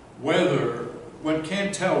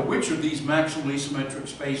which of these maximally symmetric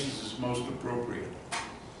spaces is most appropriate.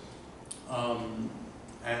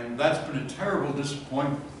 And that's been a terrible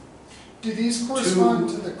disappointment. Do these correspond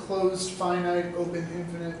to the closed, finite, open,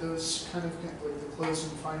 infinite, those kind of, like the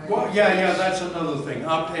closed and finite? Well, yeah, that's another thing.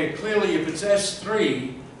 Clearly, if it's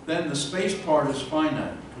S3, then the space part is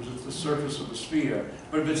finite, because it's the surface of the sphere.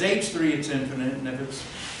 But if it's H3, it's infinite, and if it's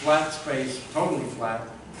flat space, totally flat,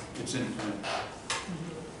 it's infinite.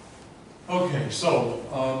 Okay, so,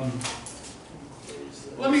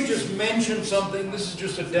 let me just mention something. This is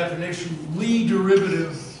just a definition. Lie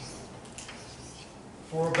derivative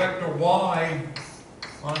for a vector y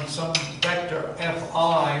on some vector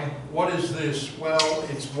fi. What is this? Well,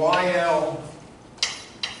 it's yl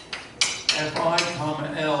fi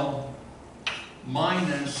comma l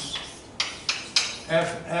minus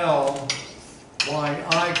fl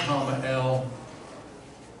yi comma l.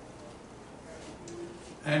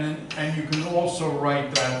 And you can also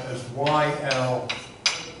write that as yl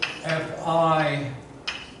fi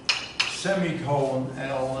semicolon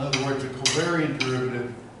L, in other words, a covariant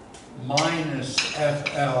derivative, minus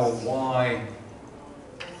FLY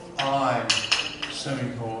I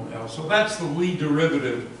semicolon L. So that's the Lie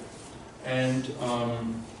derivative. And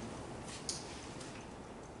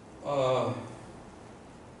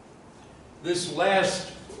this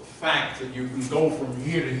last fact that you can go from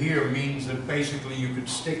here to here means that basically you could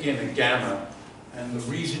stick in a gamma. And the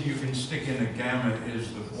reason you can stick in a gamma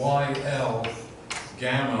is that YL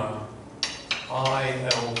gamma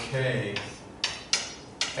ILK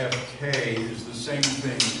FK is the same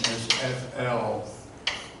thing as FL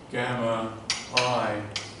gamma I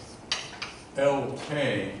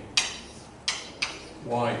LK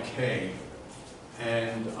YK.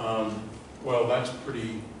 And well,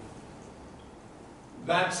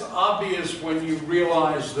 that's obvious when you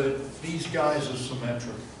realize that these guys are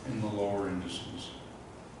symmetric in the lower indices.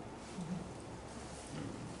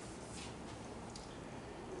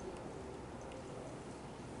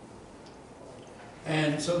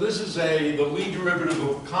 And so this is the Lie derivative of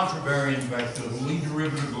a contravariant vector. The Lie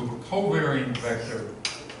derivative of a covariant vector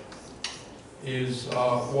is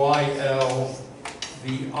YL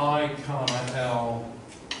VI comma L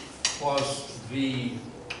plus VL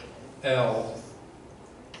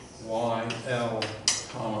YL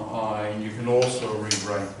comma I. And you can also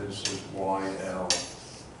rewrite this as YL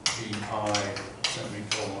VI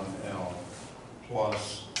semicolon L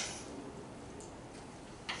plus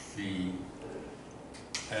V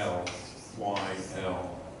L, Y,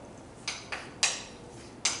 L,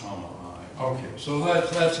 comma, I. Okay, so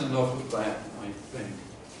that's enough of that, I think.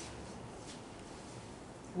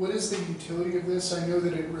 What is the utility of this? I know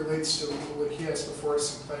that it relates to what he asked before,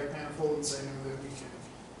 symplectic manifolds. I know that we can...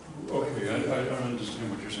 Okay, I don't understand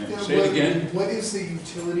what you're saying. Yeah, Say it again. What is the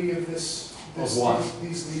utility of this Of what?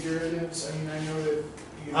 these Lie derivatives? I mean, I know that...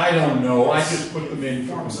 I don't know. I just put them in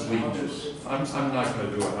for completeness. I'm not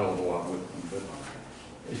going to do a hell of a lot with them, but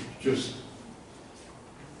it's just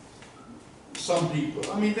some people.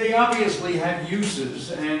 I mean, they obviously have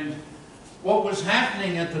uses, and what was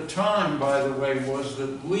happening at the time, by the way, was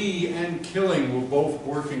that Lee and Killing were both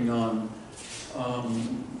working on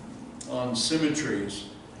symmetries,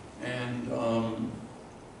 and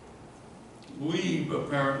Lee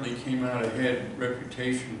apparently came out ahead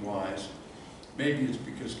reputation-wise. Maybe it's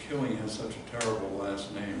because Killing has such a terrible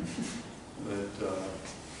last name that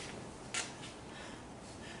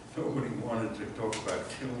nobody wanted to talk about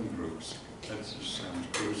killing groups. That just sounds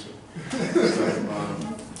gruesome. So,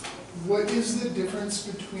 what is the difference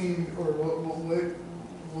between, or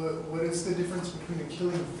what is the difference between a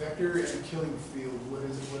killing vector and a killing field? What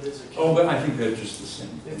is a killing? oh, but I think they're just the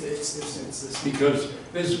same. It's the same. Because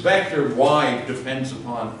this vector y depends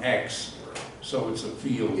upon x, so it's a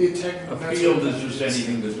field. A field is just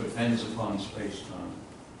anything that depends upon space-time.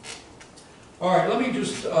 All right, let me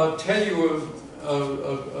just tell you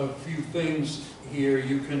a few things here.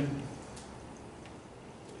 You can,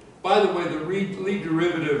 by the way, the Lie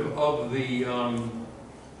derivative of the,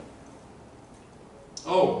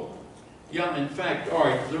 in fact, all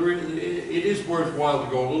right, it is worthwhile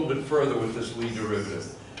to go a little bit further with this Lie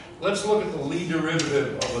derivative. Let's look at the Lie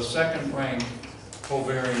derivative of a second-rank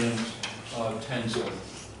covariant tensor.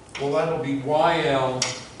 Well, that'll be YL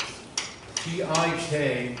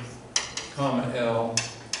TIK, comma L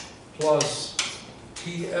plus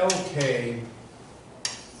TLK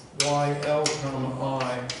yl comma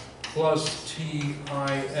I plus til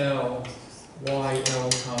yl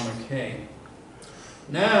comma k.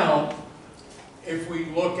 Now, if we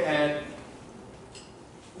look at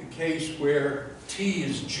the case where t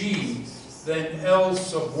is g, then L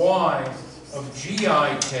sub y of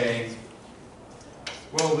gik,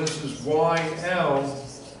 well, this is yl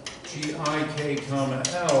gik comma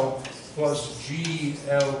L plus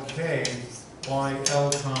glk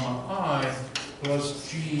yl comma I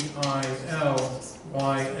plus gil yl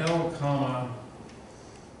comma,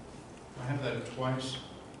 I have that twice,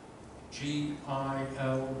 gil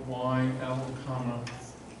yl comma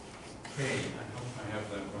k. I hope I have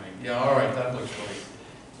that right. Yeah, all right, that looks right.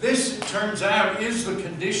 This, it turns out, is the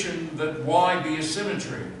condition that y be a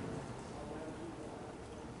symmetry.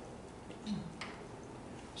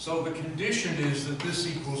 So the condition is that this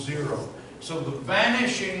equals 0. So the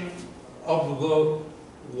vanishing of the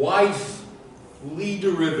wife Lie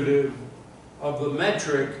derivative of the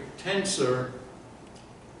metric tensor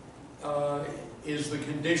is the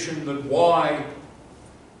condition that y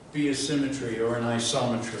be a symmetry or an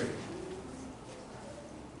isometry.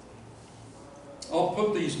 I'll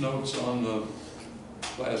put these notes on the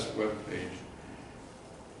class webpage.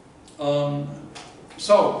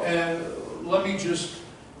 Let me just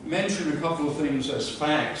mention a couple of things as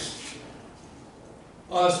facts.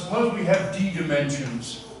 Suppose we have d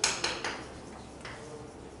dimensions.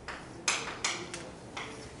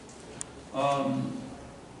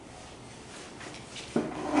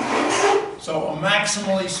 So a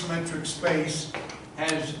maximally symmetric space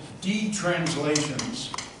has d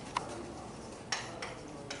translations.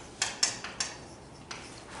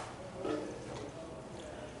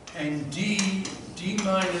 And d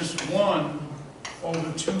minus 1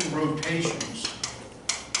 over 2 rotations.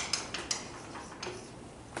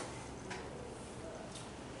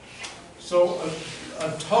 So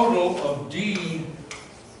a total of d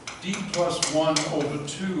plus 1 over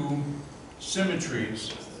 2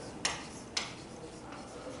 symmetries,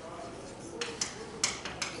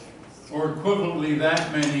 or equivalently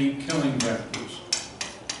that many Killing vectors.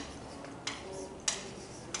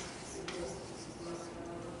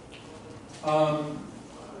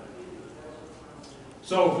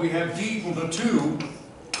 So if we have d equal to 2,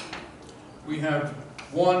 we have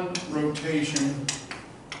 1 rotation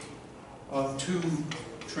of 2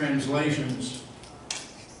 translations.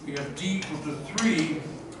 We have d equal to 3,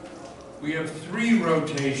 we have 3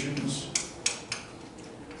 rotations,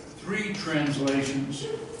 3 translations,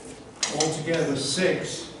 altogether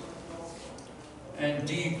 6, and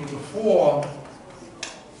d equal to 4,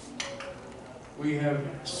 we have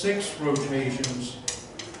 6 rotations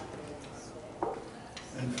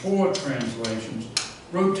and 4 translations.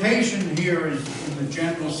 Rotation here is in the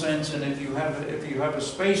general sense, and if you have a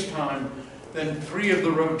space-time, then 3 of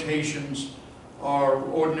the rotations are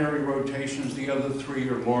ordinary rotations, the other 3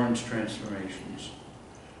 are Lorentz transformations.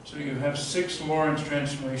 So you have 6 Lorentz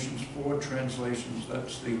transformations, 4 translations.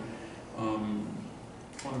 That's the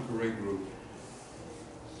Poincare group.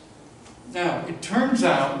 Now, it turns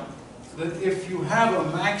out that if you have a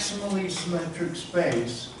maximally symmetric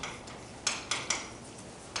space,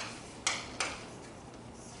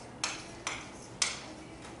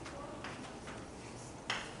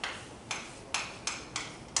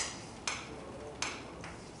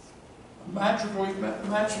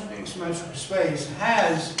 maximally symmetric space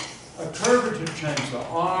has a curvature tensor,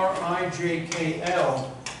 Rijkl,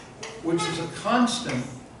 which is a constant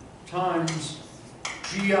times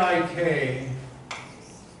GIK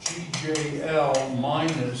GJL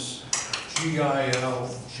minus GIL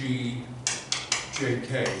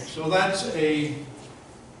GJK. So that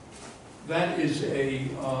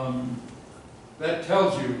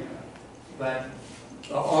tells you that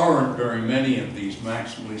there aren't very many of these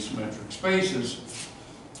maximally symmetric spaces,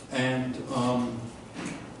 and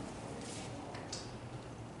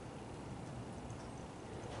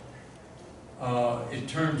it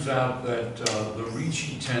turns out that the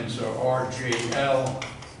Ricci tensor RJL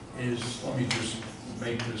is, let me just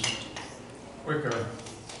make this quicker,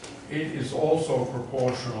 it is also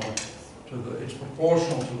proportional to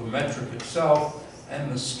the metric itself,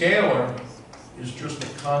 and the scalar is just a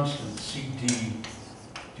constant CD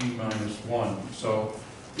d minus 1. So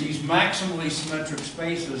these maximally symmetric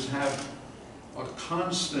spaces have a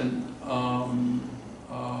constant,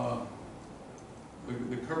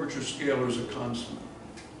 the curvature scalar is a constant.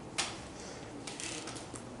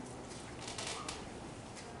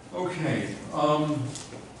 Okay,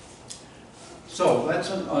 so that's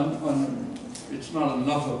it's not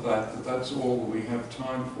enough of that, but that's all we have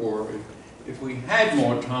time for. If we had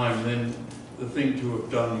more time, then the thing to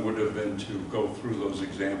have done would have been to go through those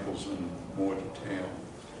examples in more detail.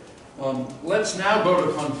 Let's now go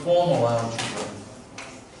to conformal algebra.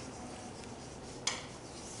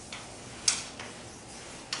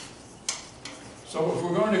 So if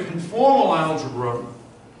we're going to conformal algebra,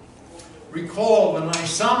 recall an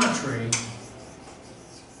isometry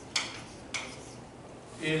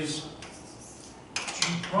is G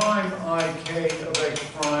prime ik of x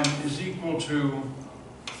prime is equal to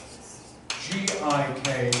Gik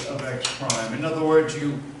of x prime. In other words,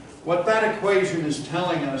 what that equation is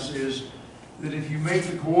telling us is that if you make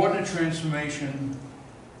the coordinate transformation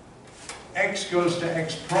x goes to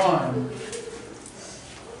x prime,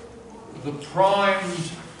 the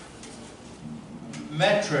primed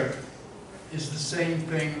metric is the same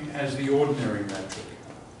thing as the ordinary metric.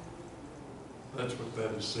 That's what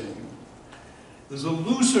that is saying. There's a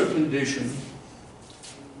looser condition,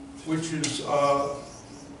 which is a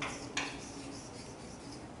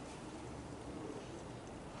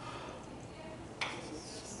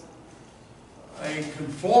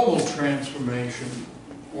conformal transformation,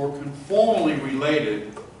 or conformally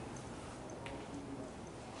related,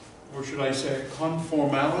 or should I say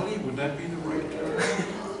conformality? Would that be the right term?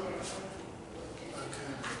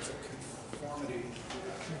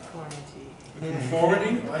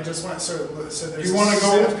 Conformity? I just want, so there's You want to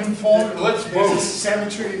go with conformity? Let's There's a vote.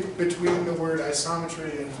 symmetry between the word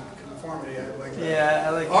isometry and conformity. I like that. Yeah, I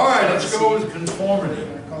like All right, let's go with conformity.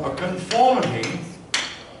 A conformity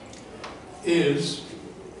is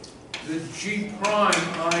that G prime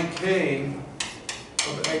ik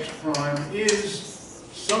of x prime is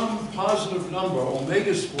some positive number,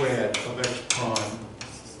 omega squared of x prime,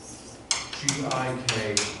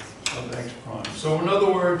 Gik of x prime. So in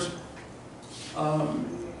other words,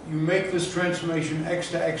 you make this transformation x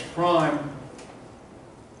to x prime,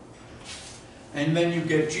 and then you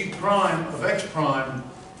get G prime of x prime.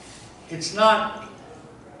 It's not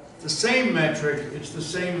the same metric, it's the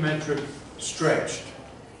same metric stretched.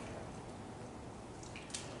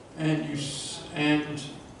 And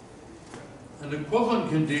an equivalent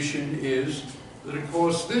condition is that, of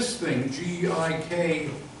course, this thing, Gik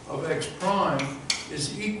of x prime,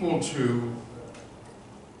 is equal to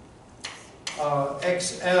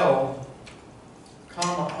xl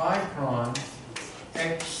comma I prime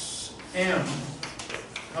xm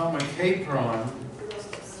comma k prime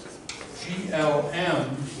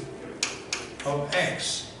glm of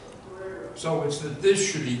x. So it's that this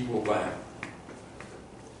should equal that.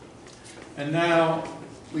 And now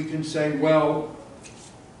we can say, well,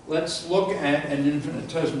 let's look at an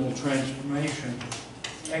infinitesimal transformation.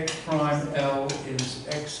 X prime L is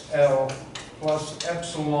XL plus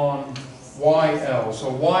epsilon YL.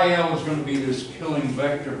 So YL is going to be this killing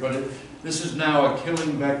vector, but this is now a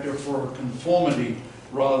killing vector for a conformity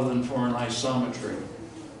rather than for an isometry.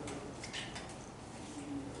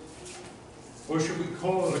 Or should we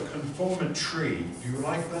call it a conformatory? Do you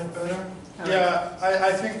like that better? Yeah,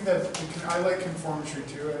 I think that I like conformatory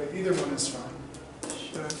too. Either one is fine.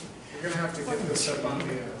 Sure. You're going to have to get this up on the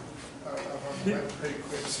web pretty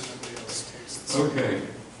quick so nobody else takes this. Okay.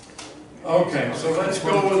 Okay, so let's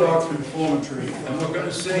go with our conformatory. And we're going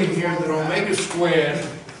to say here that omega squared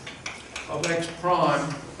of x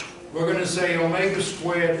prime, we're going to say omega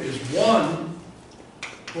squared is 1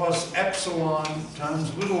 plus epsilon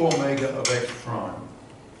times little omega of x prime.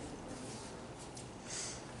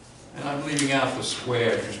 And I'm leaving out the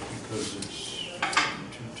square just because it's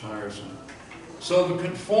too tiresome. So the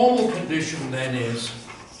conformal condition then is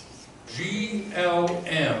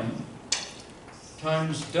GLM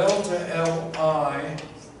times delta Li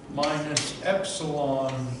minus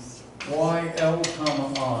epsilon YL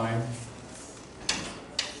comma I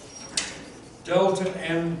delta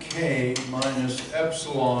MK minus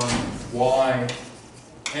epsilon Y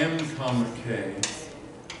M comma K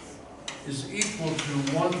is equal to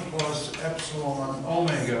 1 plus epsilon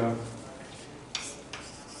omega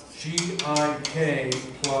Gik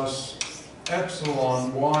plus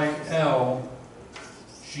epsilon YL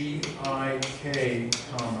Gik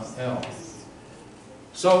comma L.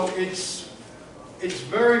 So it's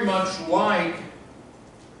very much like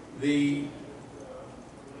the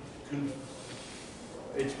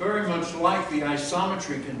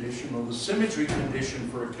isometry condition or the symmetry condition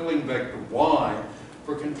for a killing vector Y.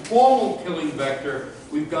 For conformal killing vector,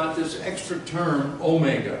 we've got this extra term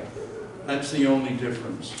omega. That's the only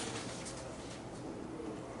difference.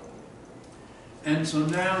 And so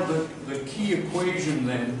now the key equation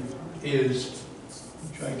then is,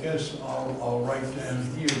 which I guess I'll write down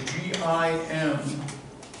here, GIM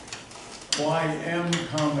YM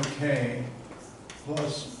comma K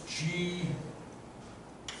plus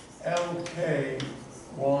LK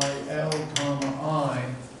YL comma I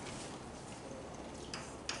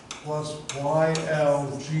plus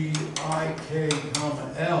YL GIK comma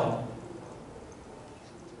L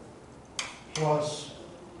plus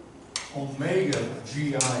omega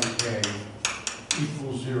GIK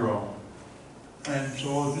equals 0. And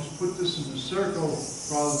so I'll just put this in a circle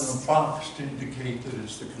rather than a box to indicate that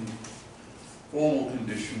it's the conformal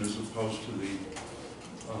condition as opposed to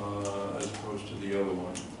the other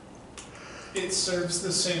one. It serves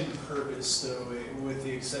the same purpose, though, with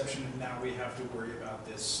the exception of now we have to worry about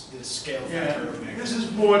this scale factor of omega. This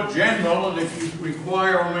is more general, and if you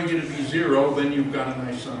require omega to be 0, then you've got an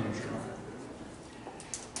isometry.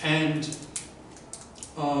 And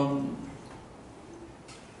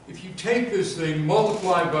if you take this thing,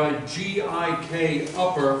 multiply by GIK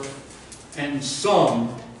upper and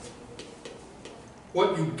sum,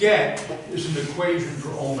 what you get is an equation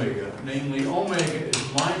for omega. Namely, omega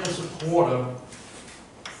is minus a quarter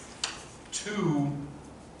to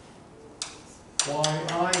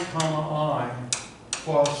yi comma I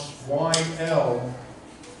plus yl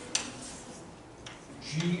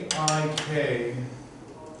GIK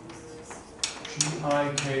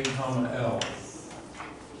comma L.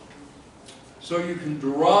 So you can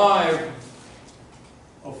derive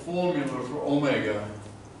a formula for omega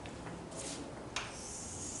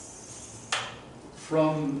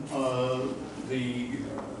from the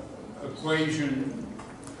equation,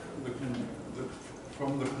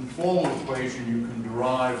 from the conformal equation, you can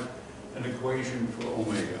derive an equation for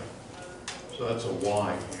omega. So that's a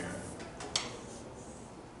y here.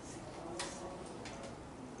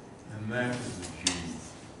 And that is a g.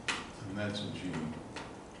 And that's a g. And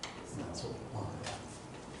that's a y.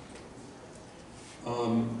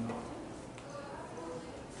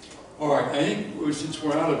 All right, I think since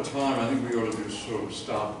we're out of time, I think we ought to just sort of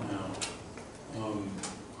stop now.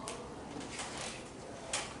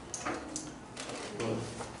 But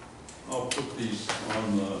I'll put these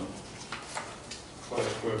on the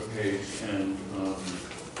class web page. And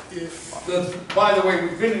by the way,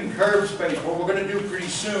 we've been in curve space. What we're going to do pretty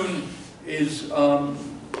soon is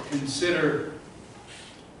consider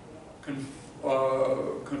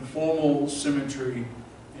conformal symmetry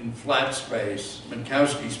in flat space,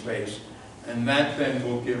 Minkowski space, and that then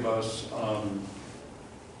will give us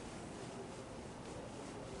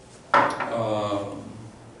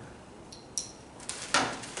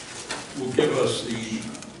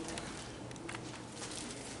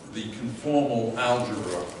the conformal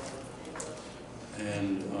algebra.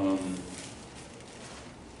 And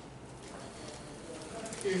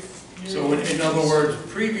so in other words,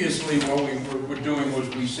 previously what we were doing was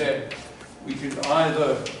we said we could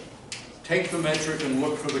either take the metric and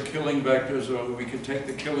look for the killing vectors, or we could take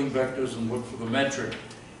the killing vectors and look for the metric.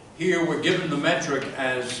 Here we're given the metric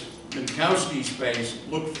as Minkowski space,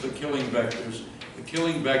 look for the killing vectors. The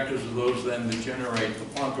killing vectors are those then that generate the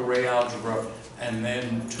Poincare algebra, and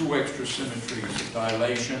then two extra symmetries, a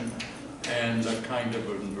dilation and a kind of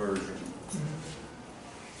inversion.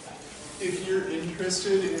 If you're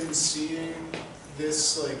interested in seeing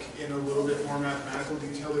this like in a little bit more mathematical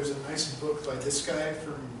detail, there's a nice book by this guy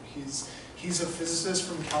he's a physicist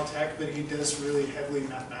from Caltech, but he does really heavily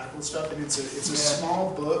mathematical stuff, and it's a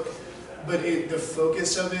small book, but the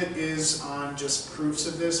focus of it is on just proofs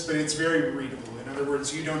of this, but it's very readable. In other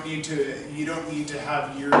words, you don't need to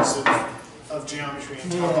have years of geometry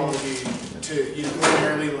and topology to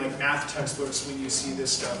ordinarily like math textbooks when you see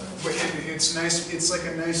this stuff. But it's nice. It's like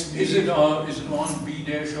a nice. Is it on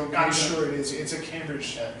B-dash? I'm sure it is. It's a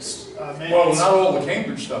Cambridge text. Well, not all the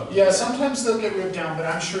Cambridge stuff. Yeah, sometimes they'll get ripped down, but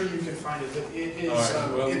I'm sure you can find it. But it is.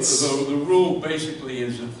 Right. Well, the rule basically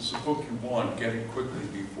is if it's a book you want, get it quickly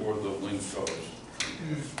before the link goes.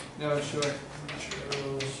 No, sure.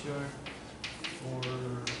 Sure.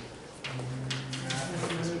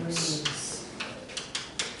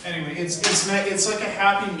 Anyway, it's like a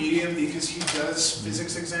happy medium because he does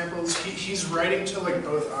physics examples. He's writing to like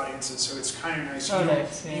both audiences, so it's kind of nice.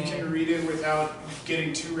 You can read it without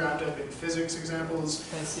getting too wrapped up in physics examples,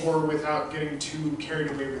 or without getting too carried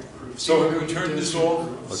away with proofs. So have we turned this off?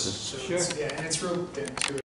 So sure. Yeah, and it's real thin too.